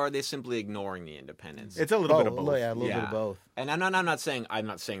independents, or are they simply ignoring the independents? It's a little bit of both. Yeah, a little bit of both. And I'm not saying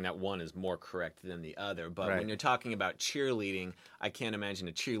that one is more correct than the other, but Right. when you're talking about cheerleading, I can't imagine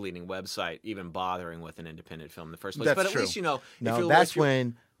a cheerleading website even bothering with an independent film in the first place. That's but at true. least if No, you're that's if you're-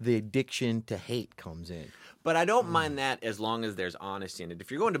 when the addiction to hate comes in. But I don't mind that as long as there's honesty in it. If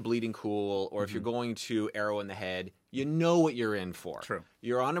you're going to Bleeding Cool or Mm-hmm. if you're going to Arrow in the Head, you know what you're in for. True.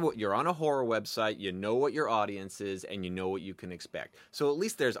 You're on a horror website. You know what your audience is, and you know what you can expect. So at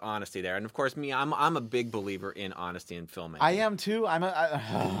least there's honesty there. And of course, I'm a big believer in honesty in filmmaking. I am too. And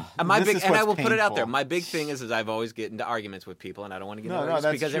This is I what's will put it out there. painful. My big thing is I've always get into arguments with people, and I don't want to get into No, arguments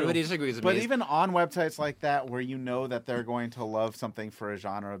that's because true. everybody disagrees with But me. even on websites like that, where you know that they're going to love something for a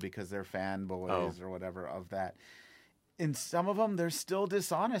genre because they're fanboys or whatever of that, in some of them there's still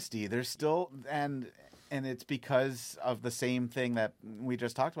dishonesty. There's still and it's because of the same thing that we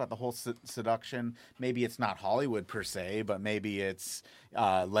just talked about, the whole seduction. Maybe it's not Hollywood per se, but maybe it's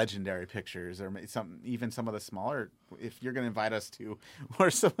Legendary Pictures or even some of the smaller. If you're going to invite us to,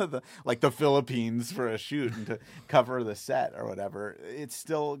 or some of the the Philippines for a shoot and to cover the set or whatever, it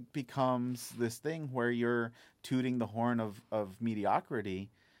still becomes this thing where you're tooting the horn of mediocrity.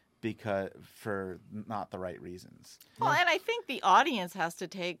 Because for not the right reasons. Well, and I think the audience has to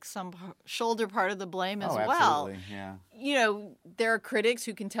take some shoulder part of the blame as well. Absolutely, yeah. You know, there are critics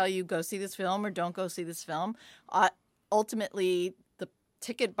who can tell you go see this film or don't go see this film. Ultimately, the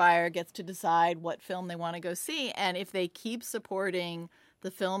ticket buyer gets to decide what film they want to go see, and if they keep supporting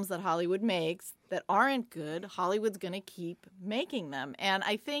the films that Hollywood makes that aren't good, Hollywood's going to keep making them. And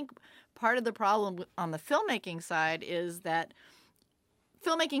I think part of the problem on the filmmaking side is that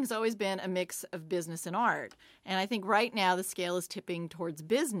filmmaking has always been a mix of business and art. And I think right now the scale is tipping towards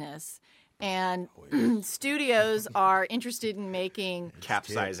business. And studios are interested in making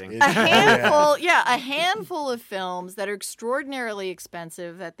Capsizing. a handful of films that are extraordinarily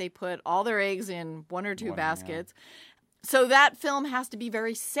expensive that they put all their eggs in one or two baskets. So that film has to be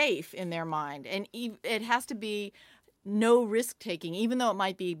very safe in their mind, and it has to be no risk taking, even though it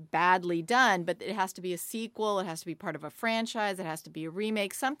might be badly done, but it has to be a sequel, it has to be part of a franchise, it has to be a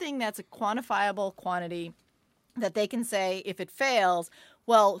remake, something that's a quantifiable quantity that they can say if it fails,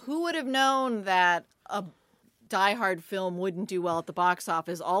 well, who would have known that a Die Hard film wouldn't do well at the box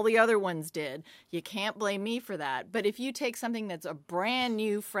office? All the other ones did. You can't blame me for that. But if you take something that's a brand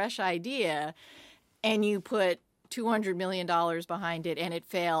new, fresh idea and you put $200 million behind it and it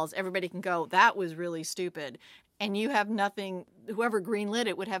fails, everybody can go, that was really stupid. And you have nothing, whoever greenlit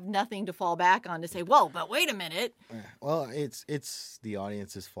it would have nothing to fall back on to say, whoa, but wait a minute. Well, it's the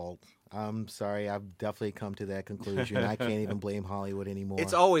audience's fault. I'm sorry, I've definitely come to that conclusion. I can't even blame Hollywood anymore.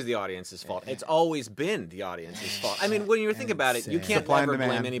 It's always the audience's fault. It's always been the audience's fault. I mean, when you think about it, you can't Supply and ever blame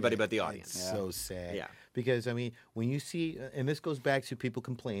demand. anybody but the audience. It's so sad. Yeah. Because, I mean, when you see, and this goes back to people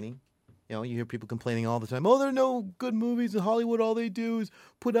complaining. You know, you hear people complaining all the time. Oh, there are no good movies in Hollywood. All they do is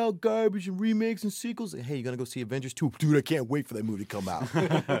put out garbage and remakes and sequels. Hey, you're going to go see Avengers 2? Dude, I can't wait for that movie to come out.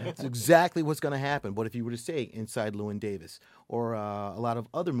 That's exactly what's going to happen. But if you were to say Inside Llewyn Davis or a lot of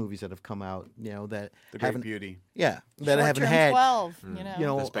other movies that have come out, you know, that The Great haven't, Beauty. yeah, that haven't Short-term had 12, you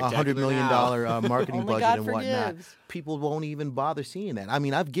know, The $100 Spectacular million marketing Only budget God and whatnot. forgives. People won't even bother seeing that. I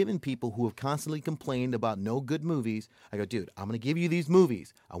mean, I've given people who have constantly complained about no good movies. I go, dude, I'm going to give you these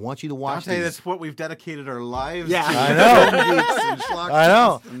movies. I want you to watch Dante, these. that's what we've dedicated our lives Yeah. to. I know. Film geeks and schlock I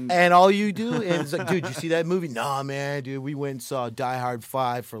know. geeks and- And all you do is like, dude, you see that movie? Nah, man, dude, we went and saw Die Hard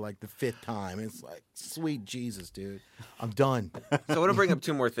 5 for like the 5th time. It's like, sweet Jesus, dude. I'm done. So I want to bring up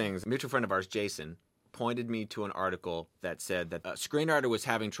two more things. A mutual friend of ours, Jason, pointed me to an article that said that a screenwriter was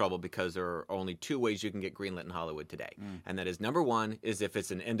having trouble because there are only two ways you can get greenlit in Hollywood today. And that is, number one is if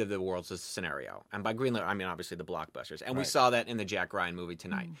it's an end of the world scenario. And by greenlit, I mean obviously the blockbusters. And we saw that in the Jack Ryan movie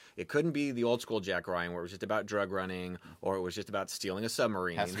tonight. It couldn't be the old school Jack Ryan where it was just about drug running or it was just about stealing a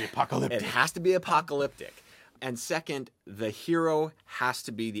submarine. Has to be apocalyptic. It has to be apocalyptic. And second, the hero has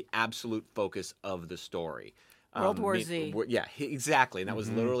to be the absolute focus of the story. World War Z. Yeah, exactly. And that was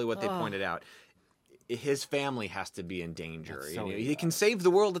literally what they pointed out. His family has to be in danger. That's so He can save the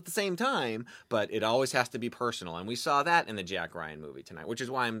world at the same time, but it always has to be personal. And we saw that in the Jack Ryan movie tonight, which is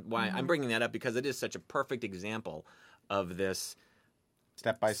why I'm bringing that up, because it is such a perfect example of this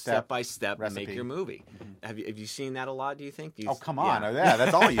Step by step. by step recipe. make your movie. Have you seen that a lot, do you think? Oh, come on. Yeah,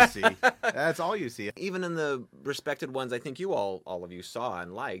 that's all you see. That's all you see. Even in the respected ones I think you all of you saw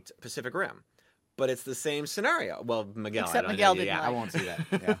and liked, Pacific Rim. But it's the same scenario. Well, Miguel. Except I don't Miguel know. didn't Yeah, I won't see that.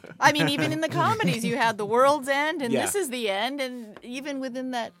 Yeah. I mean, even in the comedies, you had The World's End, and Yeah. this is the end, and even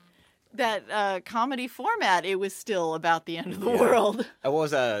within that comedy format, it was still about the end of the world. What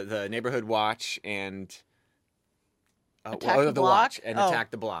was the Neighborhood Watch and Attack the the Block? Watch and Oh.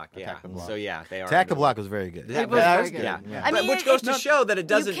 Attack the Block. Yeah. Attack the Block. So yeah, they are. Attack the Block was very good. Yeah, It was that very was good. good. Yeah. Yeah. I But mean, which goes to it- show that it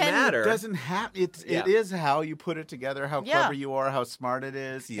doesn't can- matter. It doesn't have it Yeah. is how you put it together, how Yeah. clever you are, how smart it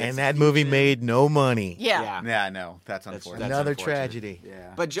is. the And that movie execution. made no money. Yeah. Yeah, I know. That's unfortunate. that's Another unfortunate. tragedy.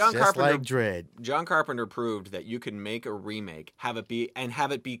 Yeah. But John Just Carpenter, like Dread. John Carpenter proved that you can make a remake, have it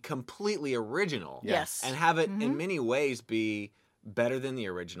be completely original, Yes. and have it in many ways be better than the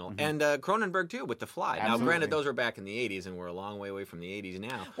original. And Cronenberg too with The Fly. Now, Absolutely. granted, those are back in the '80s, and we're a long way away from the '80s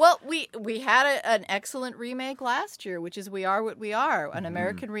now. Well, we had an excellent remake last year, which is We Are What We Are, an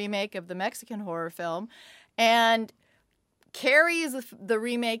American remake of the Mexican horror film. And Carrie is the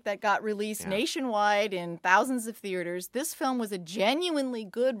remake that got released nationwide in thousands of theaters. This film was a genuinely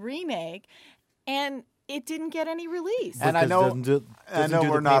good remake, and it didn't get any release. And I Because know, doesn't do- I doesn't know do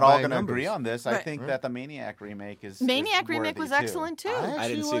the we're not pay all by going to numbers. agree on this. I Right. think that the Maniac remake is Maniac is remake worthy, was too. excellent too. I I actually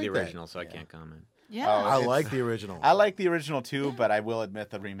didn't see the like that. original, so I can't comment. Yeah. Oh, I it's- like the original. I like the original too, but I will admit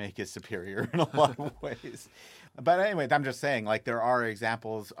the remake is superior in a lot of ways. But anyway, I'm just saying, like, there are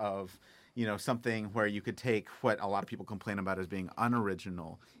examples of, something where you could take what a lot of people complain about as being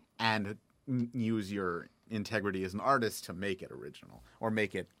unoriginal and use your integrity as an artist to make it original or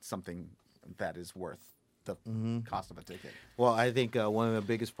make it something that is worth the cost of a ticket. Well, I think one of the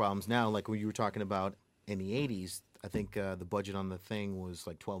biggest problems now, like when you were talking about in the 80s, I think the budget on the thing was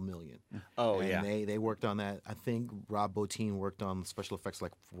like $12 million. Oh, and yeah. They worked on that. I think Rob Bottin worked on special effects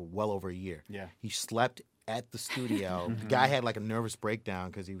like for well over a year. Yeah. He slept at the studio. The guy had like a nervous breakdown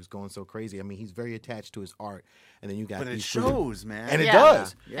because he was going so crazy. I mean, he's very attached to his art. And then you got But it these shows, man. And it Yeah.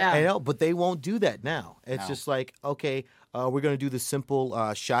 does. Yeah. I know, but they won't do that now. It's No. just like, okay, we're going to do the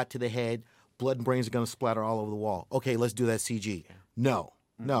simple shot to the head. Blood and brains are going to splatter all over the wall. Okay, let's do that CG. No.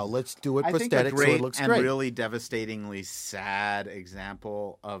 No, let's do it I think a prosthetic so great it looks and great. really devastatingly sad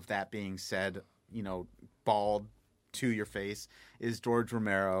example of that being said, bald to your face, is George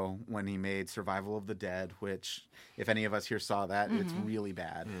Romero when he made Survival of the Dead, which, if any of us here saw that, it's really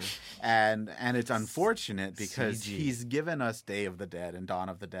bad. And it's unfortunate because CG. he's given us Day of the Dead and Dawn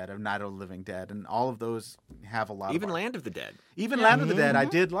of the Dead and Night of the Living Dead, and all of those have a lot Even of art. Land of the Dead. Even Land of the Dead, I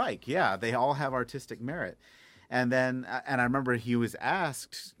did like. Yeah, they all have artistic merit. And then, and I remember he was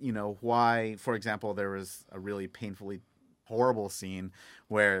asked, why, for example, there was a really painfully horrible scene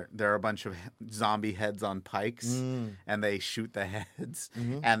where there are a bunch of zombie heads on pikes and they shoot the heads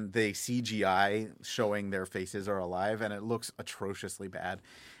and they CGI showing their faces are alive and it looks atrociously bad.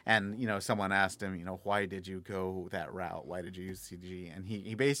 And, someone asked him, why did you go that route? Why did you use CG? And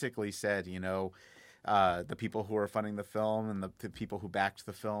he basically said, the people who are funding the film and the people who backed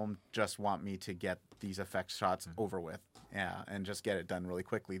the film just want me to get these effect shots over with. Yeah, and just get it done really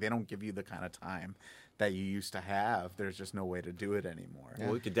quickly. They don't give you the kind of time that you used to have. There's just no way to do it anymore.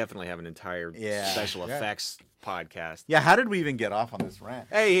 Well, we could definitely have an entire Yeah. special effects podcast. Yeah, how did we even get off on this rant?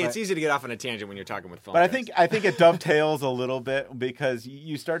 Hey, But- it's easy to get off on a tangent when you're talking with film. But guys. I think it dovetails a little bit because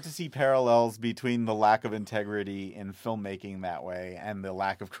you start to see parallels between the lack of integrity in filmmaking that way and the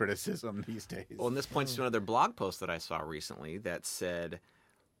lack of criticism these days. Well, and this points to another blog post that I saw recently that said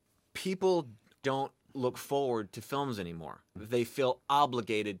people don't look forward to films anymore. They feel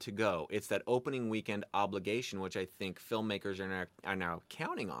obligated to go. It's that opening weekend obligation, which I think filmmakers are now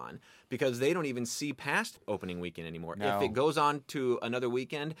counting on because they don't even see past opening weekend anymore. No. If it goes on to another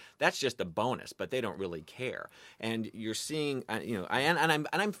weekend, that's just a bonus, but they don't really care. And you're seeing,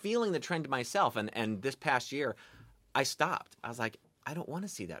 I'm feeling the trend myself. And this past year, I stopped. I was like, I don't want to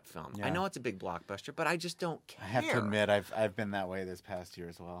see that film. Yeah. I know it's a big blockbuster, but I just don't care. I have to admit, I've been that way this past year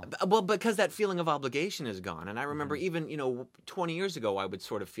as well. Well, because that feeling of obligation is gone. And I remember even, 20 years ago, I would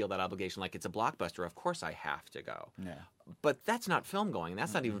sort of feel that obligation like it's a blockbuster. Of course I have to go. Yeah. But that's not film going.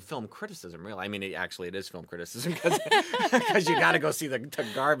 That's not even film criticism, really. I mean, it is film criticism because you got to go see the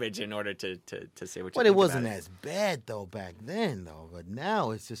garbage in order to say what you But think it wasn't about it. as bad though back then though. But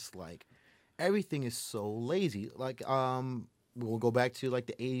now it's just like everything is so lazy. Like we'll go back to like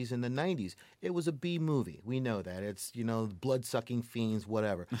the 80s and the 90s. It was a B movie. We know that. It's, blood-sucking fiends,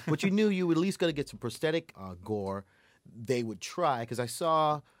 whatever. But you knew you were at least going to get some prosthetic gore. They would try, because I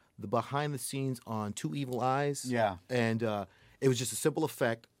saw the behind the scenes on Two Evil Eyes. Yeah. And it was just a simple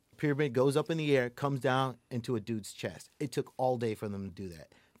effect. Pyramid goes up in the air, comes down into a dude's chest. It took all day for them to do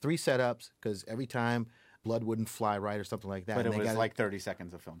that. 3 setups, because every time blood wouldn't fly right or something like that. But And it they was got like 30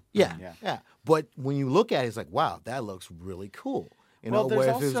 seconds of film. yeah, Yeah. yeah. But when you look at it, it's like, wow, that looks really cool. Well, there's where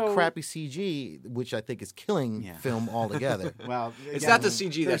if it also- was crappy CG, which I think is killing Yeah. film altogether. Well, It's yeah, not the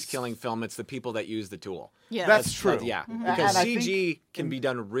CG that's there's- killing film. It's the people that use the tool. Yeah. That's true. Yeah, And because I CG think- can be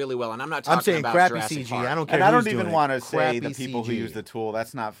done really well. And I'm not talking I'm saying about crappy Jurassic CG. Park. I don't care. And I who's don't even doing want it. to say the Crappy people who CG. use the tool.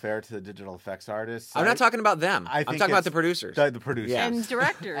 That's not fair to the digital effects artists. I'm not talking about them. I I'm think talking about it's the producers. The producers. Yeah. And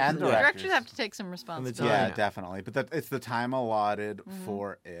directors. And The directors. directors have to take some responsibility. Yeah, Yeah. definitely. But it's the time allotted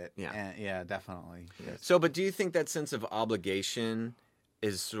for it. Yeah. And yeah, definitely. Yes. So, but do you think that sense of obligation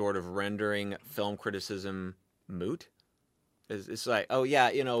is sort of rendering film criticism moot? It's like, oh yeah,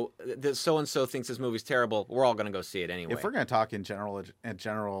 so and so thinks this movie's terrible. We're all going to go see it anyway. If we're going to talk in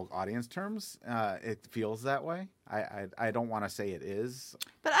general audience terms, it feels that way. I don't want to say it is.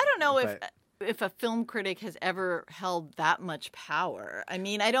 But I don't know But- if a film critic has ever held that much power. I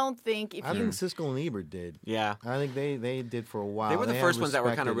mean, I don't think if I you think Siskel and Ebert did. yeah, I think they did for a while. they were the had first ones that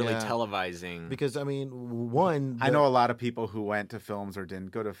were kind of really respected, yeah. televising. Because I mean, one, I know a lot of people who went to films or didn't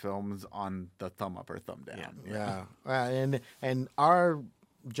go to films on the thumb up or thumb down. Yeah. yeah, and our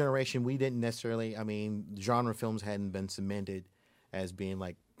generation, we didn't necessarily. I mean, genre films hadn't been cemented as being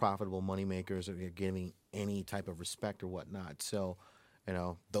like profitable moneymakers or giving any type of respect or whatnot. So,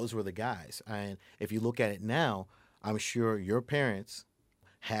 those were the guys. And if you look at it now, I'm sure your parents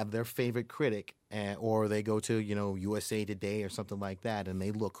have their favorite critic, or they go to USA Today or something like that, and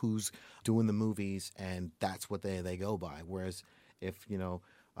they look who's doing the movies, and that's what they go by. Whereas if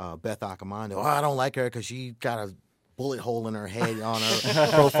Beth Accomando, I don't like her because she got a bullet hole in her head on her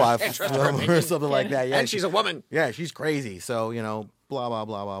profile film or something like that. Yeah, and she's a woman. yeah, she's crazy. So, blah, blah,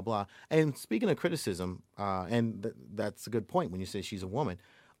 blah, blah, blah. And speaking of criticism, that's a good point when you say she's a woman.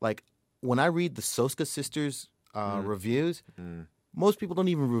 Like, when I read the Soska sisters reviews, most people don't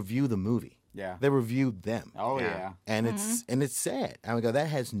even review the movie. Yeah. They review them. Oh, Yeah. yeah. And it's sad. I mean, that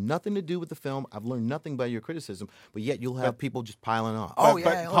has nothing to do with the film. I've learned nothing by your criticism, but yet you'll have people just piling on.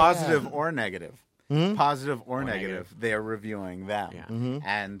 But positive or negative. positive or negative, negative. they are reviewing them. Yeah.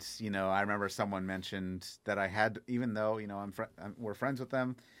 And I remember someone mentioned that I had, even though we're friends with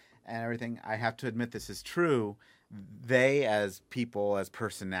them and everything, I have to admit this is true. They, as people, as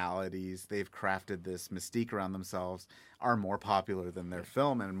personalities, they've crafted this mystique around themselves, are more popular than their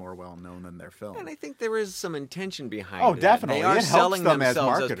film and more well known than their film. And I think there is some intention behind Oh, it. definitely. They are It helps selling them as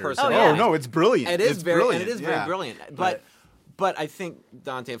themselves marketers. personalities. Oh, no, it's brilliant. It is It's very brilliant. And it is Yeah. very brilliant. But I think,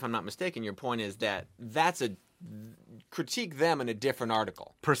 Dante, if I'm not mistaken, your point is that that's a critique them in a different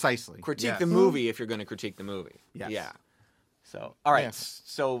article. Precisely. Critique Yes. the movie if you're going to critique the movie. Yes. Yeah. So, all right. Yeah.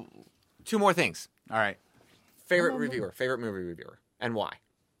 So, two more things. All right. Favorite reviewer, favorite movie reviewer, and why?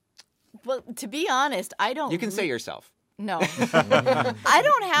 Well, to be honest, I don't. You can say yourself. No. I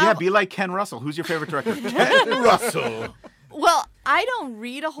don't have. Yeah, be like Ken Russell. Who's your favorite director? Ken Russell. Well, I don't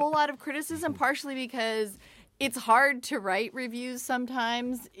read a whole lot of criticism, partially because it's hard to write reviews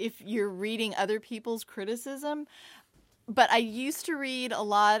sometimes if you're reading other people's criticism. But I used to read a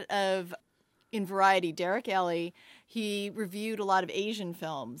lot of, in Variety, Derek Ellie, he reviewed a lot of Asian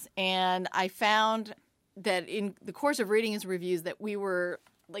films. And I found that in the course of reading his reviews that we were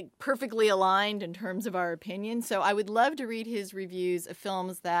like perfectly aligned in terms of our opinion. So I would love to read his reviews of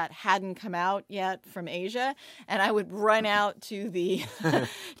films that hadn't come out yet from Asia, and I would run out to the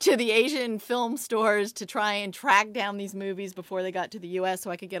to the Asian film stores to try and track down these movies before they got to the US so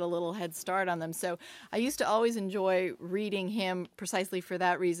I could get a little head start on them. So I used to always enjoy reading him precisely for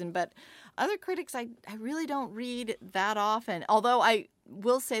that reason, but other critics I really don't read that often. Although I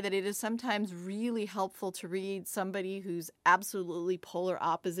will say that it is sometimes really helpful to read somebody who's absolutely polar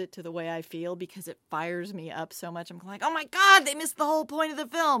opposite to the way I feel, because it fires me up so much. I'm like, oh my God, they missed the whole point of the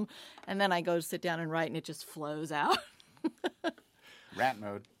film. And then I go sit down and write and it just flows out. Rat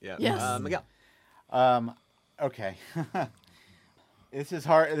mode. Yeah. Yes. Miguel. Okay. This is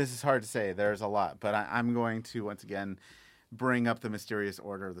hard to say. There's a lot, but I'm going to once again bring up the Mysterious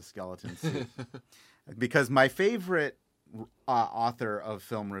Order of the Skeleton Suit because my favorite author of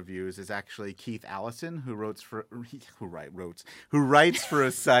film reviews is actually Keith Allison, who writes for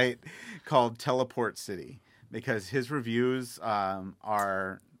a site called Teleport City, because his reviews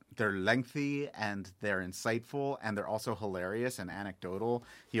they're lengthy and they're insightful and they're also hilarious and anecdotal.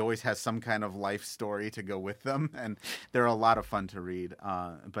 He always has some kind of life story to go with them, and they're a lot of fun to read.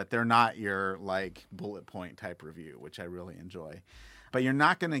 But they're not your like bullet point type review, which I really enjoy. But you're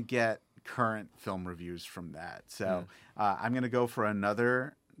not going to get current film reviews from that. So I'm going to go for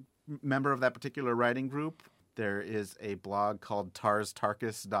another member of that particular writing group. There is a blog called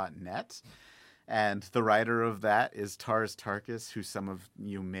tarstarkus.net. And the writer of that is Tars Tarkus, who some of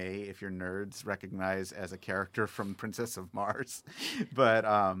you may, if you're nerds, recognize as a character from Princess of Mars. But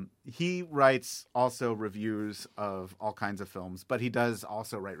he writes also reviews of all kinds of films, but he does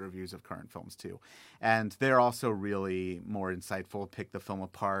also write reviews of current films too. And they're also really more insightful, pick the film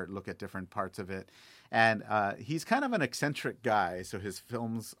apart, look at different parts of it. And he's kind of an eccentric guy, so his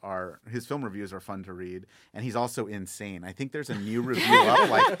film reviews are fun to read. And he's also insane. I think there's a new review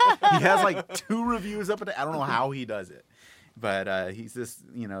up. He has like 2 reviews up. I don't know how he does it, but he's this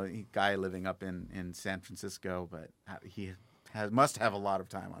guy living up in San Francisco. But he must have a lot of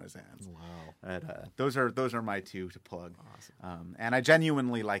time on his hands. Wow. But those are my 2 to plug. Awesome. And I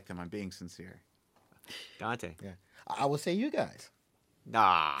genuinely like them. I'm being sincere. Dante. Yeah, I will say you guys.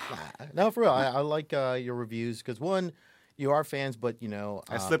 Nah. No, for real. I like your reviews because one, you are fans, but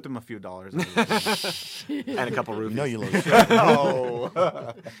I slipped him a few dollars. And a couple rupees. you know you little shit.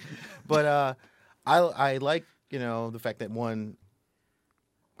 Oh. But I like the fact that one.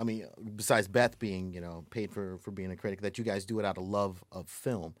 I mean, besides Beth being paid for being a critic, that you guys do it out of love of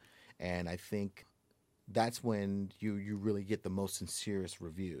film, and I think that's when you really get the most sincerest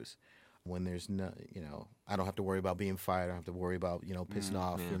reviews. When there's no, I don't have to worry about being fired. I don't have to worry about, pissing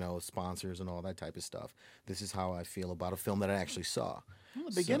off, sponsors and all that type of stuff. This is how I feel about a film that I actually saw. Well,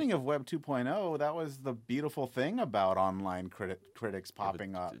 the beginning of Web 2.0, that was the beautiful thing about online critics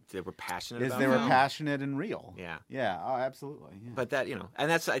popping up. They were passionate Is about they were film. passionate and real. Yeah. Yeah. Oh, absolutely. Yeah. But that,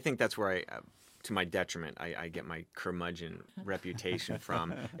 and I think that's where I, to my detriment, I get my curmudgeon reputation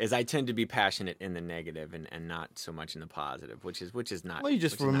from, is I tend to be passionate in the negative and not so much in the positive, which is not. Well, you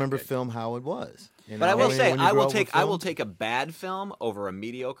just which is not remember good. film how it was. But I will When say, you I grow will up with take film- a bad film over a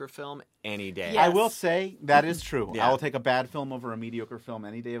mediocre film any day. Yeah. I will say that is true. Yeah. I will take a bad film over a mediocre film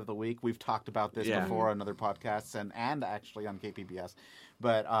any day of the week. We've talked about this Yeah. before on other podcasts and actually on KPBS.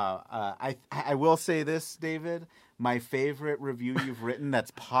 But I will say this, David. My favorite review you've written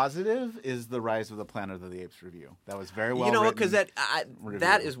that's positive is the Rise of the Planet of the Apes review. That was very well You know what? written. Because review.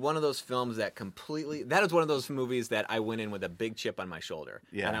 that is one of those films that that is one of those movies that I went in with a big chip on my shoulder.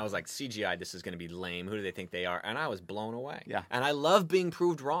 Yeah. And I was like, CGI, this is going to be lame. Who do they think they are? And I was blown away. Yeah. And I love being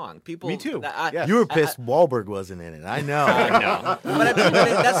proved wrong. People. Me too. Yes. You were pissed Wahlberg wasn't in it. I know. I know. But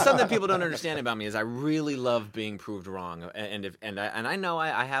that's something people don't understand about me is I really love being proved wrong. And I know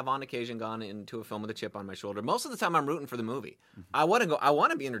I have on occasion gone into a film with a chip on my shoulder. Most of the time I'm rooting for the movie. I want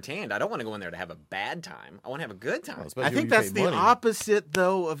to be entertained. I don't want to go in there to have a bad time. I want to have a good time. Especially I when think you that's pay the money. opposite,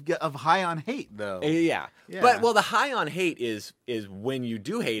 though, of high on hate, though. Yeah. Yeah. But the high on hate is when you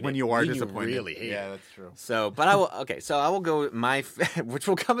do hate When it. you are then disappointed. You really hate Yeah, it. that's true. So, but I will. Okay, so I will go with which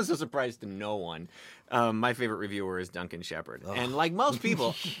will come as a surprise to no one. My favorite reviewer is Duncan Shepherd, and like most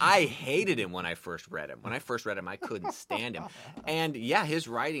people, I hated him when I first read him. When I first read him, I couldn't stand him. And yeah, his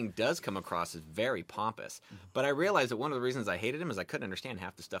writing does come across as very pompous. But I realized that one of the reasons I hated him is I couldn't understand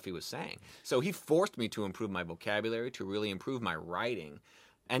half the stuff he was saying. So he forced me to improve my vocabulary, to really improve my writing.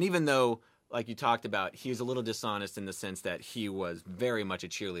 And even though, like you talked about, he was a little dishonest in the sense that he was very much a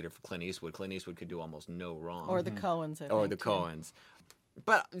cheerleader for Clint Eastwood. Clint Eastwood could do almost no wrong. Or the Coens, I think. Or the too. Coens.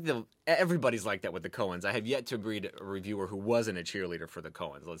 But everybody's like that with the Coens. I have yet to read a reviewer who wasn't a cheerleader for the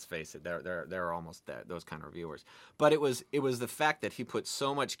Coens. Let's face it, they're almost those kind of reviewers. But it was the fact that he put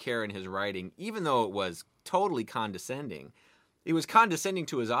so much care in his writing, even though it was totally condescending. He was condescending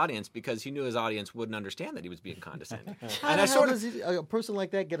to his audience because he knew his audience wouldn't understand that he was being condescending. How the hell does a person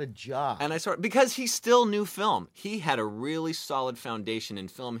like that get a job? Because he still knew film. He had a really solid foundation in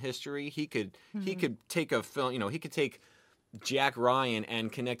film history. He could take a film, he could take Jack Ryan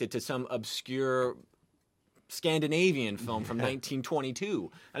and connect it to some obscure Scandinavian film from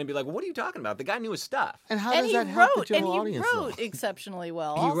 1922, and I'd be like, well, "What are you talking about?" The guy knew his stuff. And how And does he that help the wrote, general audience? he wrote exceptionally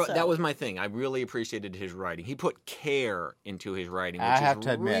well. He also. wrote, that was my thing. I really appreciated his writing. He put care into his writing, which I have is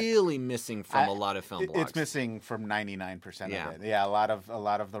to admit, really missing from a lot of film blogs. It's missing from 99% Yeah. of it. Yeah, a lot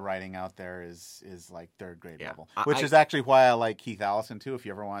of the writing out there is like third grade Yeah. level, I- which is actually why I like Keith Allison too. If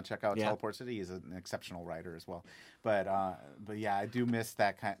you ever want to check out Yeah. Teleport City, he's an exceptional writer as well. But yeah, I do miss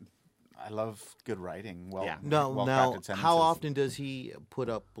that kind. I love good writing. Well, Yeah. Now, well-crafted sentences. how often does he put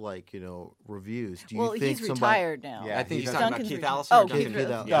up reviews? Do you Well, think he's somebody? retired now. Yeah. I think he he's does- talking about Duncan's Keith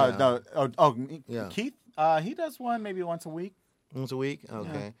retired. Allison. Oh, or Duncan Keith Shepherd. Allison. No. Keith. He does one maybe once a week. Once a week?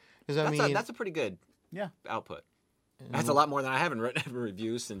 Okay. Because That's a pretty good Yeah. output. That's a lot more than I haven't written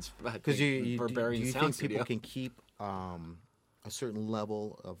reviews since. Because do Barbarian you Sound think Studio. people can keep a certain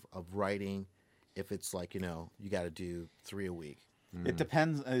level of writing if it's like you got to do 3 a week? It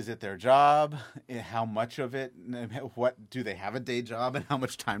depends. Is it their job? How much of it? What do they have a day job, and how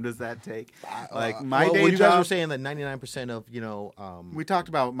much time does that take? Like my day you job. guys were saying that 99% of We talked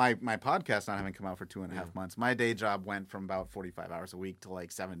about my podcast not having come out for 2.5 months. My day job went from about 45 hours a week to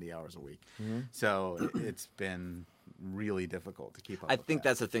like 70 hours a week. So it's been really difficult to keep up. I with think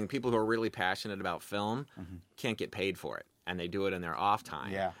that. that's the thing. People who are really passionate about film can't get paid for it, and they do it in their off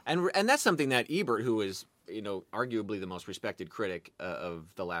time. Yeah. and that's something that Ebert, who is arguably the most respected critic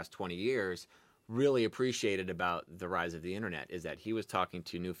of the last 20 years, really appreciated about the rise of the internet is that he was talking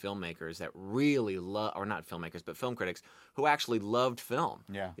to new filmmakers that really love, or not filmmakers, but film critics who actually loved film.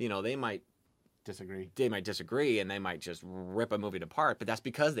 Yeah. They might disagree. and they might just rip a movie apart, but that's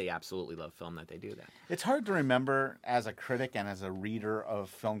because they absolutely love film that they do that. It's hard to remember as a critic and as a reader of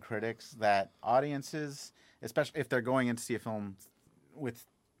film critics that audiences, especially if they're going in to see a film with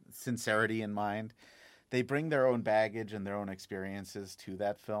sincerity in mind, they bring their own baggage and their own experiences to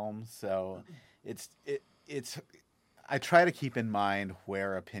that film. So it's I try to keep in mind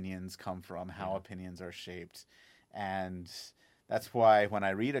where opinions come from, how opinions are shaped, and that's why when I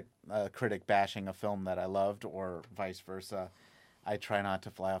read a critic bashing a film that I loved or vice versa, I try not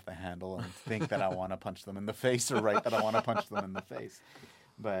to fly off the handle and think that I want to punch them in the face or write that I want to punch them in the face.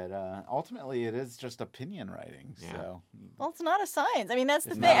 But ultimately, it is just opinion writing. Yeah. So Well, it's not a science. I mean, that's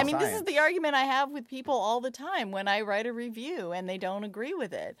the It's thing. not a I mean, this is science. the argument I have with people all the time when I write a review and they don't agree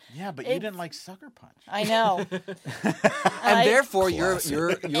with it. yeah, but you It's- didn't like Sucker Punch. I know. And therefore, your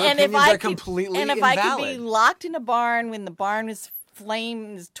opinions are completely and if invalid. I could be locked in a barn when the barn is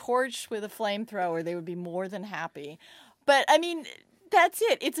torched with a flamethrower, they would be more than happy. But I mean, that's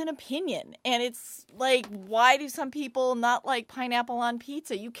it. It's an opinion, and it's like, why do some people not like pineapple on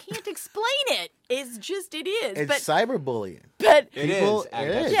pizza? You can't explain it. It's just it is. It's but cyberbullying. but It People, is.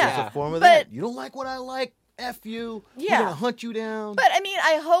 it is. Yeah. It's a form of But- that. You don't like what I like? F you. We're Yeah. gonna hunt you down. But I mean,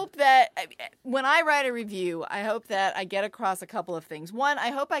 I hope that when I write a review, I hope that I get across a couple of things. One, I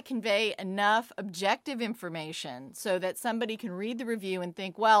hope I convey enough objective information so that somebody can read the review and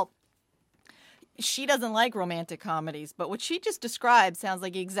think, well, she doesn't like romantic comedies, but what she just described sounds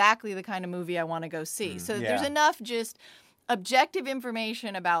like exactly the kind of movie I want to go see. So there's Yeah. enough just objective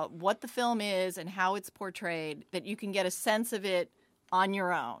information about what the film is and how it's portrayed that you can get a sense of it on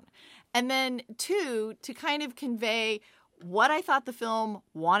your own. And then, two, to kind of convey what I thought the film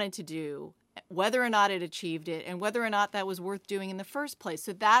wanted to do, whether or not it achieved it, and whether or not that was worth doing in the first place.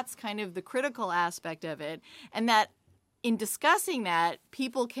 So that's kind of the critical aspect of it. And that in discussing that,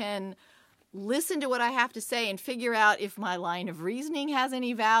 people can listen to what I have to say and figure out if my line of reasoning has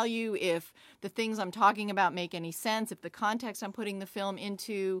any value, if the things I'm talking about make any sense, if the context I'm putting the film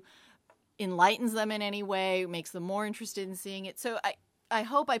into enlightens them in any way, makes them more interested in seeing it. So I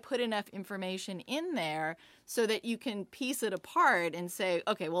hope I put enough information in there so that you can piece it apart and say,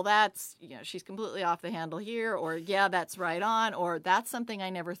 okay, well, that's, she's completely off the handle here, or yeah, that's right on, or that's something I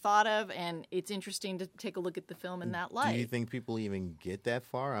never thought of, and it's interesting to take a look at the film in that light. Do you think people even get that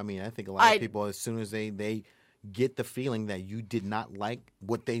far? I mean, I think a lot of people, as soon as they get the feeling that you did not like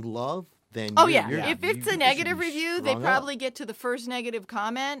what they love, then Oh, you're- yeah. you're- If it's you a should negative be review, they strung up. probably get to the first negative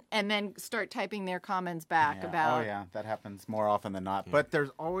comment and then start typing their comments back Yeah. about. Oh yeah, that happens more often than not. But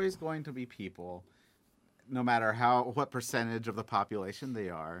there's always going to be people, no matter what percentage of the population they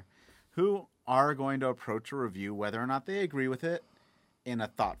are, who are going to approach a review whether or not they agree with it in a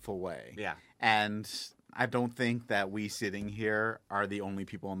thoughtful way. Yeah. And I don't think that we sitting here are the only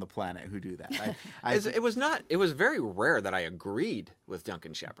people on the planet who do that. It was very rare that I agreed with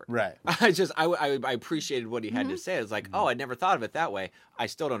Duncan Shepherd. Right. I appreciated what he had to say. It's like, oh, I never thought of it that way. I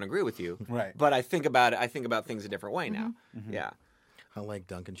still don't agree with you. Right. But I think about things a different way now. Yeah. I like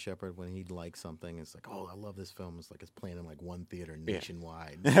Duncan Shepherd when he likes something. It's like, oh, I love this film. It's like it's playing in like one theater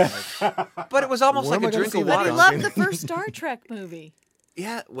nationwide. But it was almost Where like am I a gonna drink see of that But he water. Duncan? loved the first Star Trek movie.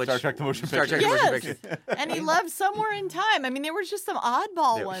 Yeah, Star Trek the motion Star Trek picture. the motion Yes. picture. And he loved Somewhere in Time. I mean, there was just some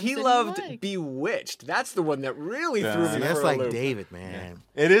oddball ones. He that loved liked. Bewitched. That's the one that really threw Yeah. me That's for a like loop. David, man.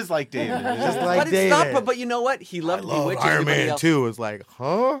 It is like David. It is Just like like But it's David. not. But you know what? He loved I love Bewitched. Iron Everybody Man else- 2. It's like,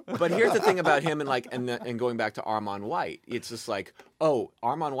 huh? But here's the thing about him and going back to Armand White. It's just like, oh,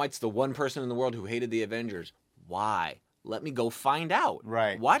 Armand White's the one person in the world who hated the Avengers. Why? Let me go find out.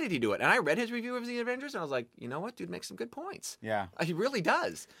 Right. Why did he do it? And I read his review of the Avengers, and I was like, you know what? Dude makes some good points. Yeah. He really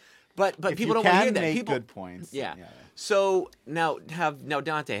does. But If people you don't want to can hear that. make People, good points. yeah. So now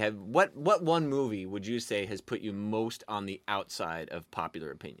Dante, what one movie would you say has put you most on the outside of popular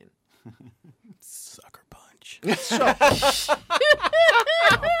opinion? Sucker Punch.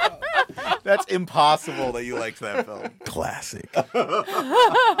 That's impossible that you liked that film. Classic. As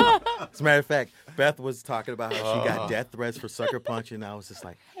a matter of fact, Beth was talking about how she got death threats for Sucker Punch, and I was just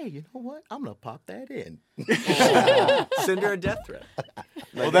like, hey, you know what? I'm going to pop that in. Send her a death threat.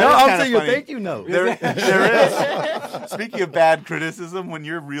 Well, No, that is I'll kinda send you a funny. thank you note. There is. Speaking of bad criticism, when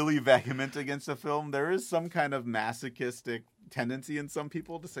you're really vehement against a film, there is some kind of masochistic tendency in some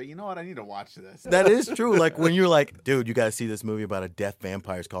people to say, you know what, I need to watch this. That is true. Like when you're like, dude, you got to see this movie about a deaf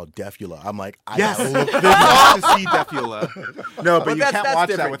vampire. It's called Defula. I'm like, I gotta look There's not to see Defula. No, but you that's- can't that's watch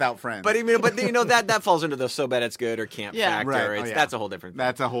different. that without friends. But that falls into the so bad it's good or camp Yeah. factor. Right. Oh, It's, yeah. That's a whole different thing.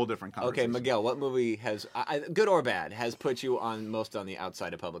 That's a whole different Okay, conversation. Miguel, what movie has, good or bad, has put you most on the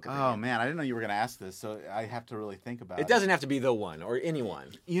outside of public opinion? Oh man, I didn't know you were going to ask this, so I have to really think about it. It doesn't have to be the one or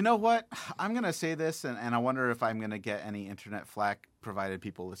anyone. You know what? I'm going to say this, and I wonder if I'm going to get any internet flack provided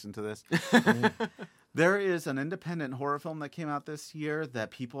people listen to this. There is an independent horror film that came out this year that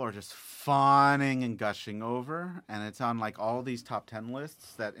people are just fawning and gushing over, and it's on like all these top 10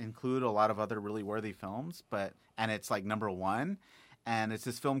 lists that include a lot of other really worthy films, and it's like number 1, and it's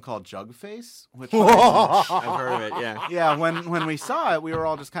this film called Jugface, which I've heard of it, yeah. yeah, when we saw it, we were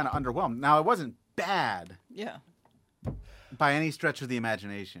all just kind of underwhelmed. Now, it wasn't bad Yeah. by any stretch of the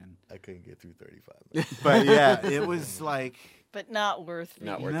imagination, I couldn't get through 35 minutes. but yeah, it was like... But not worth the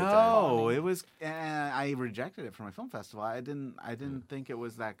Not worth the time. No, it was. I rejected it for my film festival. I didn't think it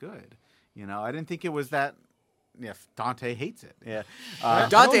was that good. You know, I didn't think it was that. Yeah, Dante hates it. Yeah, Dante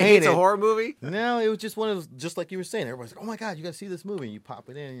don't hate hates a it. horror movie? No, it was just one of those, just like you were saying. Everybody's like, oh my God, you got to see this movie. And you pop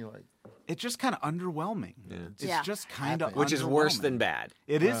it in and you're like, it's just kind of underwhelming. It's Yeah. just kind of Which is worse than bad.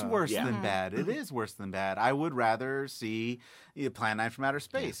 It is worse yeah. than bad. It is worse than bad. I would rather see Plan 9 from Outer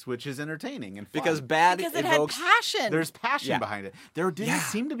Space, which is entertaining and fun. Because bad Because it evokes had passion. There's passion Yeah. behind it. There didn't Yeah.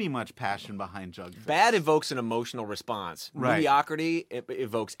 seem to be much passion behind Jugface. bad evokes an emotional response. Right. Mediocrity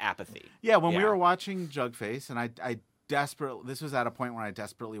evokes apathy. Yeah, when we Yeah. were watching Jugface, and I desperately, this was at a point where I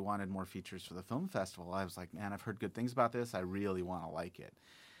desperately wanted more features for the film festival. I was like, man, I've heard good things about this. I really want to like it.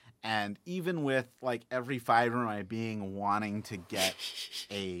 And even with like every fiber of my being wanting to get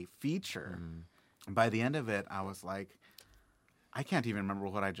a feature, by the end of it, I was like, I can't even remember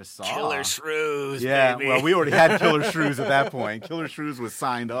what I just saw. Killer Shrews, Yeah, baby. well, we already had Killer Shrews at that point. Killer Shrews was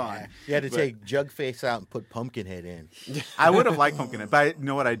signed on. You had to take Jugface out and put Pumpkinhead in. I would have liked Pumpkinhead, but you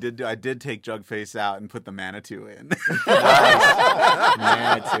know what I did do? I did take Jugface out and put the Manitou in.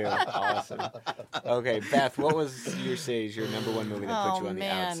 Manitou. Awesome. Okay, Beth, what was your number one movie that put you on the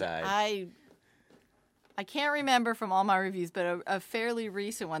outside? I can't remember from all my reviews, but a fairly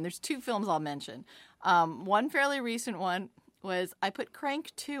recent one. There's two films I'll mention. One fairly recent one was I put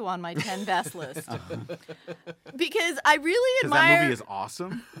Crank 2 on my 10 best list because I really Because that admire movie is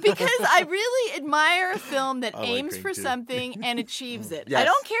awesome. because I really admire a film that I like aims Crank for 2. something and achieves it. I Yes.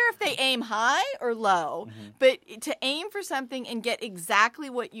 don't care if they aim high or low, but to aim for something and get exactly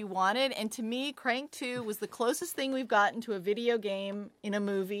what you wanted. And to me, Crank 2 was the closest thing we've gotten to a video game in a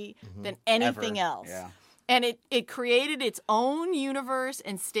movie than anything Ever. else. Yeah. And it created its own universe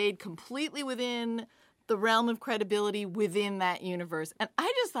and stayed completely within the realm of credibility within that universe. And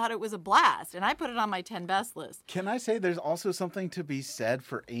I just thought it was a blast. And I put it on my 10 best list. Can I say there's also something to be said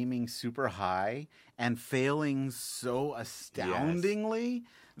for aiming super high and failing so astoundingly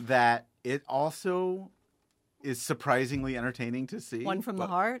that it also is surprisingly entertaining to see. One from the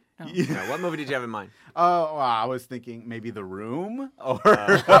heart? No. No, what movie did you have in mind? Oh, I was thinking maybe The Room or You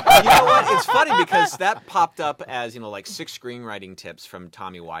know what? It's funny because that popped up as, like 6 screenwriting tips from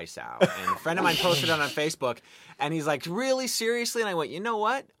Tommy Wiseau. And a friend of mine posted it on Facebook, and he's like, really? Seriously? And I went, you know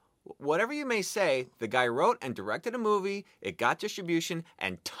what? Whatever you may say, the guy wrote and directed a movie, it got distribution,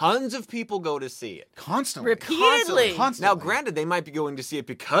 and tons of people go to see it. constantly. Repeatedly. Constantly. Now, granted, they might be going to see it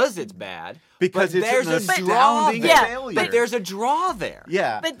because it's bad, Because but it's there's an a draw astounding there. failure. But there's a draw there.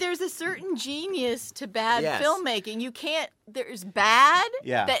 Yeah. But there's a certain genius to bad Yes. filmmaking. You can't. There's bad.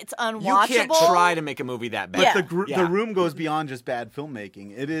 Yeah. That's You unwatchable. can't try to make a movie that bad. Yeah. The Room goes beyond just bad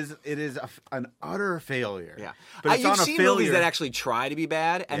filmmaking. It is an utter failure. Yeah, But it's you've on a seen failure. movies that actually try to be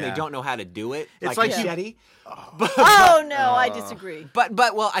bad and they Yeah. don't know how to do it. It's like like you- Machete. Oh no, I disagree. But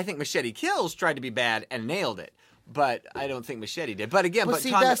well, I think Machete Kills tried to be bad and nailed it. But I don't think Machete did. But again, But but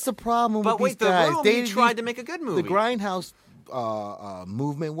see, Tom- that's the problem But with wait, these guys. The Room They tried to make a good movie. The Grindhouse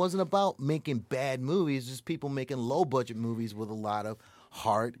movement wasn't about making bad movies, just people making low budget movies with a lot of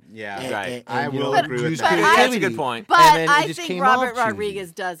heart. Yeah. and, Right. and, I you will know, agree with use that. But That's a creativity. good point. But And then it I just think came Robert off cheesy.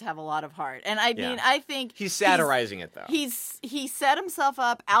 Rodriguez does have a lot of heart, and I Yeah. mean, I think He's satirizing it though. He set himself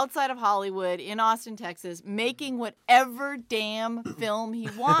up outside of Hollywood in Austin, Texas, making whatever damn film he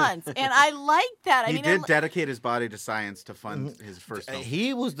wants, and I like that. I He mean, did dedicate his body to science to fund his first film.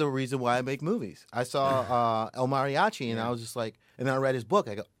 He was the reason why I make movies. I saw El Mariachi, and I was just like, and then I read his book.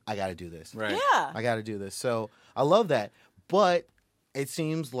 I go, I got to do this. Right. yeah. I got to do this. So I love that. But it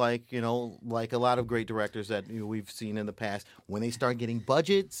seems like, like a lot of great directors that we've seen in the past, when they start getting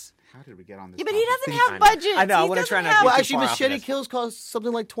budgets. How did we get on this? Yeah, but he topic? doesn't I have know. budgets. I know, I He wanna doesn't try not to have- get Well, too actually, far off Machete this. Kills cost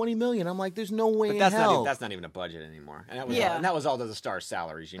something like $20 million. I'm like, there's no way But in that's hell. that's not even a budget anymore. And that was Yeah. all, and that was all to the star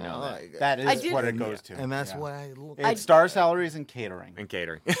salaries, you know that. That is I did- what it goes to. And that's Yeah. what I look. It's star salaries and catering. And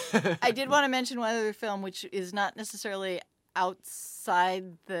catering. I did want to mention one other film, which is not necessarily outside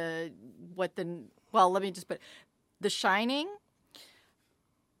well, let me just put The Shining.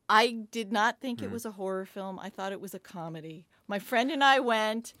 I did not think it was a horror film. I thought it was a comedy. My friend and I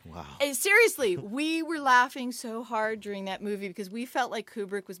went. Wow. And seriously, we were laughing so hard during that movie because we felt like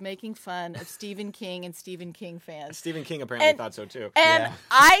Kubrick was making fun of Stephen King and Stephen King fans. Stephen King apparently And- thought so too. And Yeah.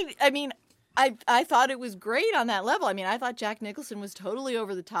 I mean, I thought it was great on that level. I mean, I thought Jack Nicholson was totally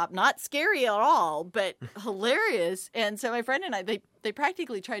over the top, not scary at all, but hilarious. And so my friend and I, they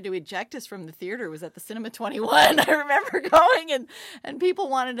practically tried to eject us from the theater. It was at the Cinema 21. I remember going and people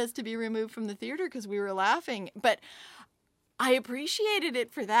wanted us to be removed from the theater because we were laughing. But I appreciated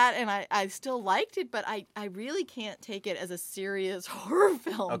it for that, and I still liked it, but I really can't take it as a serious horror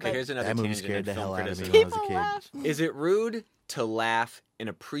film. Okay, But here's another That movie tangent scared in the film hell out of me criticism. when I was a people kid. laugh. Is it rude to laugh in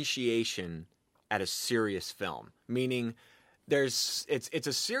appreciation at a serious film? Meaning, it's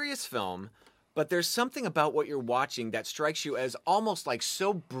a serious film, but there's something about what you're watching that strikes you as almost like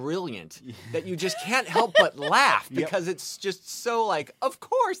so brilliant that you just can't help but laugh because it's just so like, of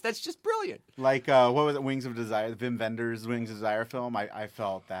course, that's just brilliant. Like what was it? Wings of Desire, Wim Wenders' Wings of Desire film. I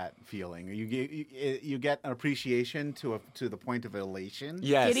felt that feeling. You get an appreciation to the point of elation.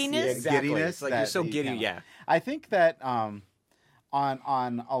 Yes, Giddiness? exactly. Giddiness. It's like you're so that, giddy, yeah. I think that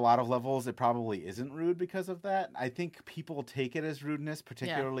on a lot of levels, it probably isn't rude because of that. I think people take it as rudeness,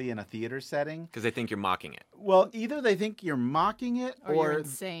 particularly in a theater setting. Because they think you're mocking it. Well, either they think you're mocking it, Or you're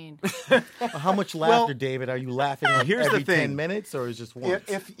insane. How much laughter, David? Are you laughing like here's the every 10 thing. minutes or is just once?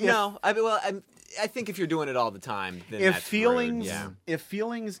 if No, I mean, well, I think if you're doing it all the time, then if that's feelings rude. Yeah. if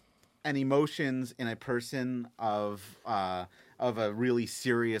feelings and emotions in a person of of a really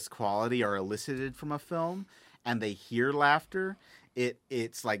serious quality are elicited from a film, and they hear laughter,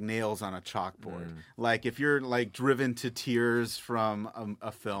 it's like nails on a chalkboard. Like if you're like driven to tears from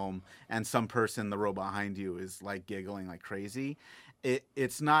a film, and some person, the row behind you, is like giggling like crazy,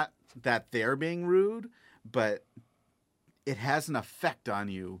 it's not that they're being rude, but it has an effect on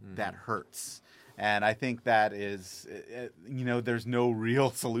you that hurts. And I think that is, there's no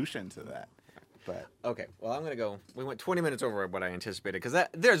real solution to that. But Okay, well, I'm going to go. We went 20 minutes over what I anticipated because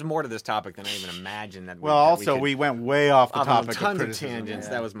there's more to this topic than I even imagined. We went way off the on topic. tons of criticism. tangents.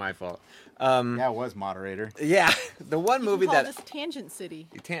 Yeah. That was my fault. Yeah, it was moderator. Yeah, the one You movie can call that this Tangent City.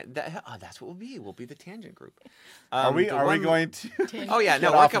 that's what we'll be. We'll be the tangent group. Are we the going one- to? Oh yeah, Get no,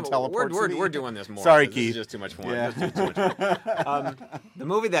 off we're, and coming, teleport we're, to we're the- doing this more. Sorry, This Keith. is just too much fun. Yeah. Just too much fun. The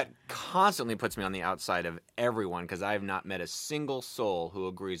movie that constantly puts me on the outside of everyone because I have not met a single soul who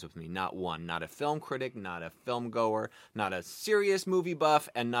agrees with me. Not one. Not a film critic. Not a film goer. Not a serious movie buff.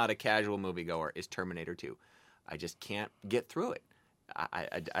 And not a casual movie goer is Terminator 2. I just can't get through it.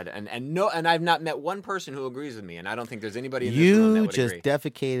 And I've not met one person who agrees with me, and I don't think there's anybody in this room that You would just agree.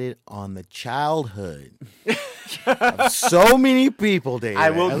 defecated on the childhood of so many people, David. I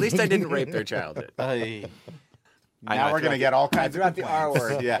will- At least I didn't rape their childhood. Now I we're threw gonna out get all kinds threw out of the R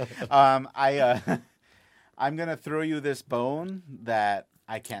complaints. word. Yeah. I'm gonna throw you this bone that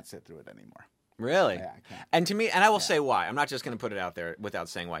I can't sit through it anymore. Really? Yeah, I can't. And to me, and I will say why. I'm not just going to put it out there without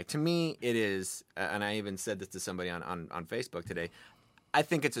saying why. To me, it is, and I even said this to somebody on Facebook today, I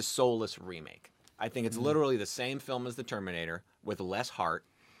think it's a soulless remake. I think it's literally the same film as The Terminator with less heart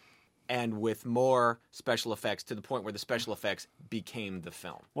and with more special effects to the point where the special effects became the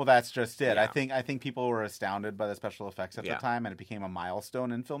film. Well, that's just it. Yeah. I think people were astounded by the special effects at Yeah. the time, and it became a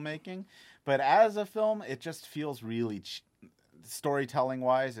milestone in filmmaking. But as a film, it just feels really storytelling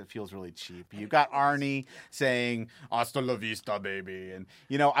wise, it feels really cheap. You got Arnie saying "Hasta la vista, baby," and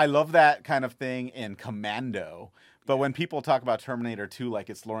I love that kind of thing in Commando. But when people talk about Terminator 2 like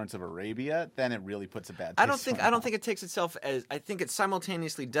it's Lawrence of Arabia, then it really puts a bad taste. I don't think it takes itself as, I think it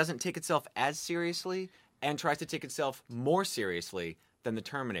simultaneously doesn't take itself as seriously and tries to take itself more seriously than the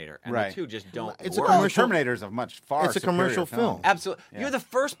Terminator, and Right. the two just don't It's a work. commercial- Terminator is a much far. It's a superior commercial film. Absolutely. Yeah. You're the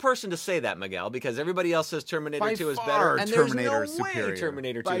first person to say that, Miguel, because everybody else says Terminator By 2 is better, far, and Terminator there's is no way superior.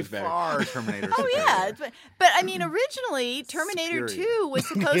 Terminator 2 By is better. far, Terminator. Oh yeah, but I mean, originally Terminator Superior. 2 was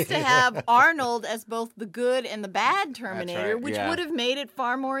supposed to have Arnold as both the good and the bad Terminator, right. which Yeah. would have made it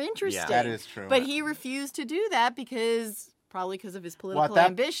far more interesting. That is true. But he refused to do that probably because of his political that-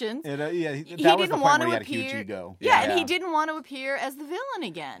 ambitions. Yeah, He that was the didn't point want where he to had a huge appear. ego. Yeah, and he didn't want to appear as the villain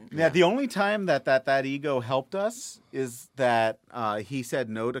again. Yeah, the only time that ego helped us is that he said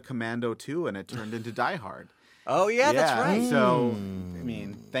no to Commando 2 and it turned into Die Hard. Oh, yeah, that's right. So, I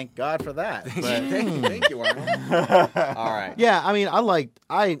mean, thank God for that. But Thank you, Arnold. All right. Yeah, I mean,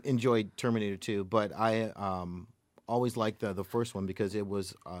 I enjoyed Terminator 2, but I always liked the first one because it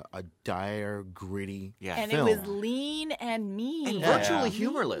was a dire, gritty Yeah. And film. it was lean and mean. And Yeah. virtually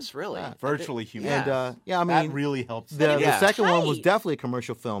humorless, really. virtually human. And I that mean, really helps. the Yeah. second one was Tight. definitely a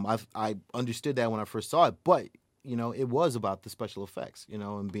commercial film. I understood that when I first saw it, but it was about the special effects,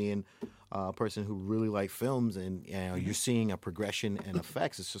 and being a person who really liked films, and you're seeing a progression in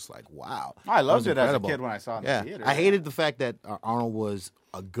effects. It's just like, wow. I loved That it was as a incredible. kid when I saw it in Yeah, the theater. I hated the fact that Arnold was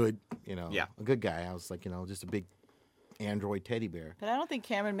a good, Yeah. a good guy. I was like, just a big android teddy bear. But I don't think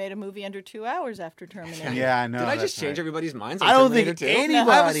Cameron made a movie under 2 hours after Terminator. Yeah, I know. Did I just that's change right. everybody's minds? I on don't think Terminator 2?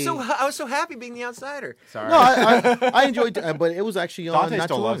 anybody- I was so happy being the outsider. Sorry. No, I enjoyed it, but it was actually on Dante not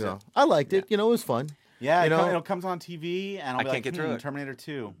still too long loves ago. it. I liked it. It was fun. Yeah, You it comes on TV, and I'll I be can't like, get through it. Terminator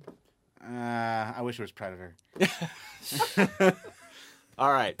 2. I wish it was Predator.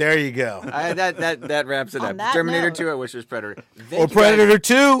 All right. There you go. That wraps it On up. that Terminator note- 2, I wish it was Predator. Or Predator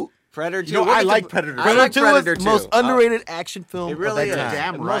 2. Predator 2. No, We'll I get like to- Predator. I like 2 Predator was 2. the most underrated action film It really of is. that time.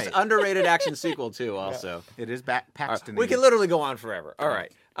 Damn The right. most underrated action sequel, too, also. It is All right. Paxton. We can literally go on forever. All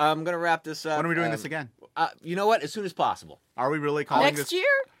right. I'm going to wrap this up. When are we doing this again? You know what? As soon as possible. Are we really calling Next this? year?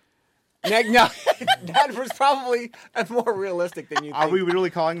 No, that was probably more realistic than you think. Are we really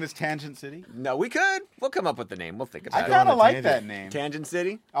calling this Tangent City? No, we could. We'll come up with the name. We'll think I about kind it. of like tangent. that name. Tangent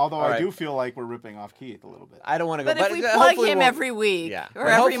City? Although All I right. do feel like we're ripping off Keith a little bit. I don't want to go. But if we plug hopefully him we'll- every week, Yeah. or But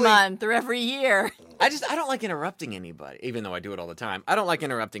every hopefully- month, or every year, I don't like interrupting anybody, even though I do it all the time. I don't like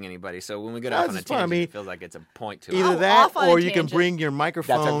interrupting anybody. So when we get off on a That's fine. I tangent, mean, it feels like it's a point to it. Either Oh, that, off on a or you can tangent. bring your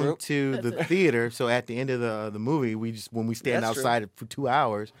microphone group? to the theater. So at the end of the movie, when we stand That's true. outside for 2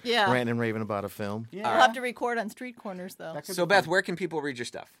 hours, Yeah. ranting and raving about a film. Yeah. we'll have to record on street corners, though. That could So be Beth, fun. where can people read your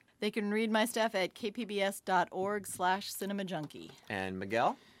stuff? They can read my stuff at kpbs.org/cinemajunkie. And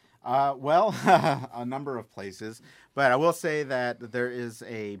Miguel? Well, a number of places, But I will say that there is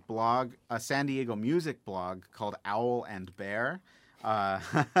a blog, a San Diego music blog called Owl and Bear.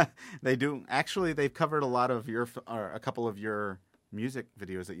 They've covered a lot of a couple of your music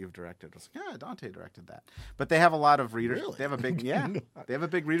videos that you've directed. I was like, yeah, Dante directed that. But they have a lot of readers. Really? They have a big, they have a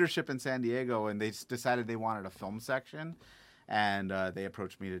big readership in San Diego, and they decided they wanted a film section. And they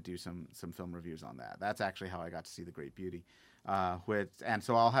approached me to do some film reviews on that. That's actually how I got to see The Great Beauty. And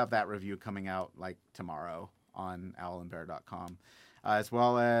so I'll have that review coming out like tomorrow on owlandbear.com. As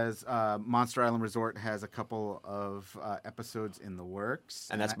well as Monster Island Resort has a couple of episodes in the works.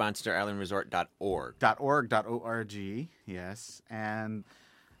 And that's monsterislandresort.org. .org, yes. And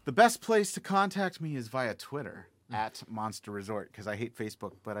the best place to contact me is via Twitter, at Monster Resort, because I hate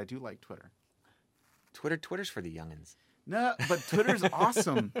Facebook, but I do like Twitter. Twitter's for the youngins. No, but Twitter's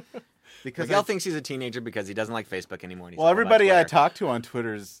awesome. Because Miguel thinks he's a teenager because he doesn't like Facebook anymore. And he's well, all about everybody I Twitter. talk to on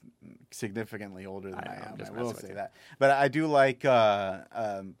Twitter is significantly older than I know, I'm am. just I will messing with say you. that. But I do like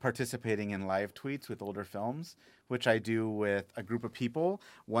participating in live tweets with older films, which I do with a group of people.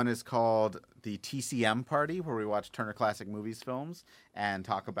 One is called the TCM Party, where we watch Turner Classic Movies films and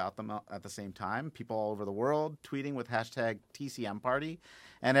talk about them at the same time. People all over the world tweeting with hashtag TCM Party.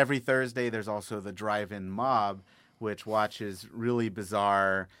 And every Thursday, there's also the Drive-In Mob, which watches really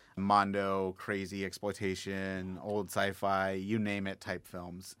bizarre, mondo, crazy exploitation, old sci-fi, you name it type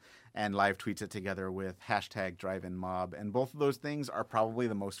films, and live tweets it together with hashtag Drive-In Mob. And both of those things are probably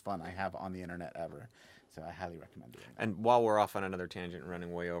the most fun I have on the internet ever. So I highly recommend doing that. And while we're off on another tangent and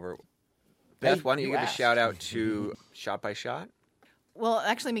running way over, Beth, why don't you you give a asked. shout out to Shot by Shot? Well,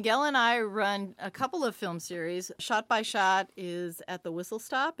 actually, Miguel and I run a couple of film series. Shot by Shot is at the Whistle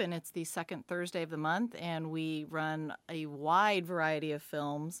Stop, and it's the second Thursday of the month. And we run a wide variety of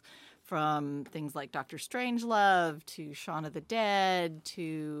films, from things like Dr. Strangelove to Shaun of the Dead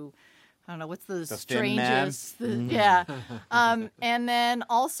to, I don't know, what's the Thin Man. strangest? Yeah. And then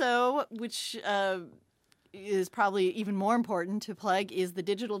also, which is probably even more important to plug, is the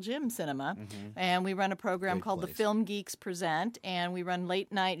Digital Gym Cinema. And we run a program Great called The place. Film Geeks Present, and we run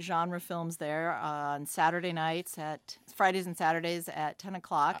late night genre films there on Fridays and Saturdays at 10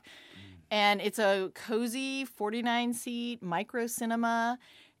 o'clock. And it's a cozy 49-seat micro cinema.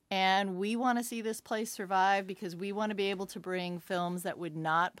 And we want to see this place survive because we want to be able to bring films that would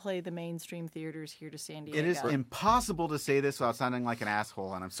not play the mainstream theaters here to San Diego. It is impossible to say this without sounding like an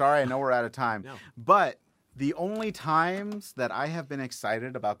asshole, and I'm sorry, I know we're out of time. No. But the only times that I have been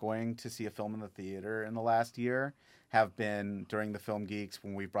excited about going to see a film in the theater in the last year have been during the Film Geeks,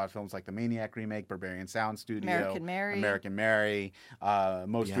 when we've brought films like The Maniac remake, Barbarian Sound Studio, American Mary.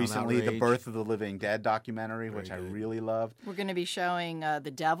 Most Beyond recently, The Outrage. Birth of the Living Dead documentary, which I good. really loved. We're going to be showing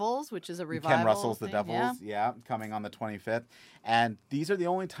The Devils, which is a revival. Ken Russell's The thing, Devils, yeah. coming on the 25th. And these are the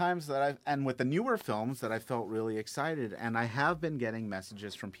only times that and with the newer films that I felt really excited. And I have been getting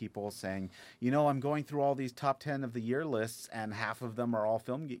messages from people saying, I'm going through all these top 10 of the year lists, and half of them are all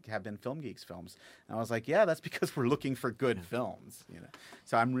have been Film Geeks films. And I was like, yeah, that's because we're looking for good films.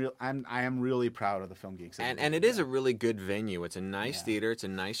 So I am really proud of the Film Geeks. And it is a really good venue. It's a nice theater. It's a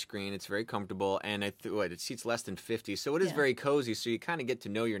nice screen. It's very comfortable. And it seats less than 50. So it is Yeah. very cozy. So you kind of get to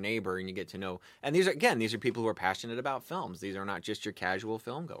know your neighbor, and you get to know. And these are people who are passionate about films. These are not just your casual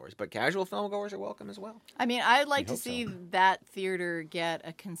film goers, but casual film goers are welcome as well. I mean, I'd like to hope so. see that theater get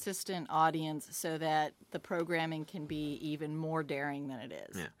a consistent audience so that the programming can be even more daring than it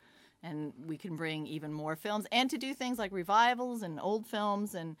is. Yeah. And we can bring even more films, and to do things like revivals and old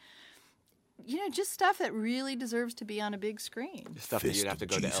films and, just stuff that really deserves to be on a big screen. Stuff that Fist you'd have to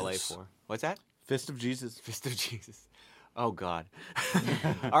of go to LA Jesus. for. What's that? Fist of Jesus. Fist of Jesus. Oh, God.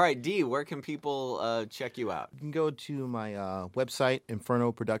 All right, Dee, where can people check you out? You can go to my website,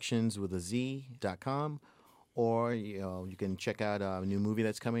 infernoproductions.com, or you can check out a new movie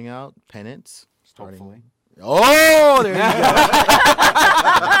that's coming out, Penance. Hopefully. Oh, there you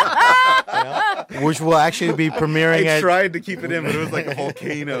go. Which will actually be premiering I at tried to keep it in, but it was like a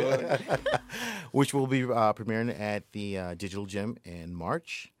volcano. which will be premiering at the Digital Gym in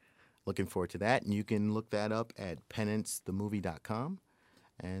March. Looking forward to that, and you can look that up at penancethemovie.com,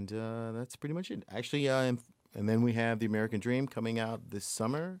 and that's pretty much it. Actually, and then we have The American Dream coming out this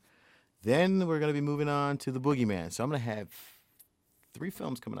summer. Then we're going to be moving on to The Boogeyman. So I'm going to have 3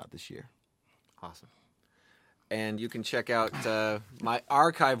 films coming out this year. Awesome. And you can check out my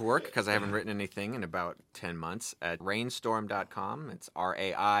archive work, because I haven't written anything in about 10 months, at rainstorm.com. It's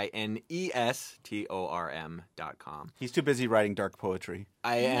RAINESTORM.com. He's too busy writing dark poetry.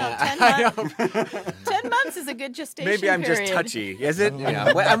 I 10 months is a good gestation Maybe I'm period. just touchy. Is it?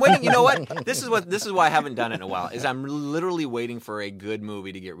 Yeah. I'm waiting. You know what? This is why I haven't done it in a while. Is I'm literally waiting for a good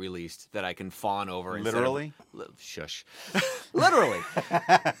movie to get released that I can fawn over. Literally? Shush. Literally.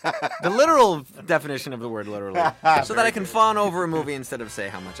 The literal definition of the word literally, so that I can fawn over a movie instead of say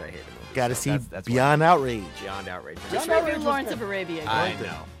how much I hate a movie. Got to So see that's Beyond Outrage. Beyond outrage. Just Beyond review Outrage was Lawrence good. of Arabia. I liked it.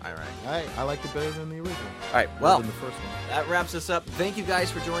 know. All right. I liked it better than the original. All right. Other Well, than the first one. that wraps us up. Thank you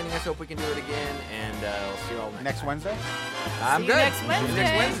guys for joining us. Hope we can do it again, and we'll see you all Next time. Wednesday? I'm See you good. next See you next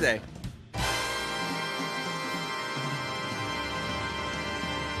Wednesday. Wednesday.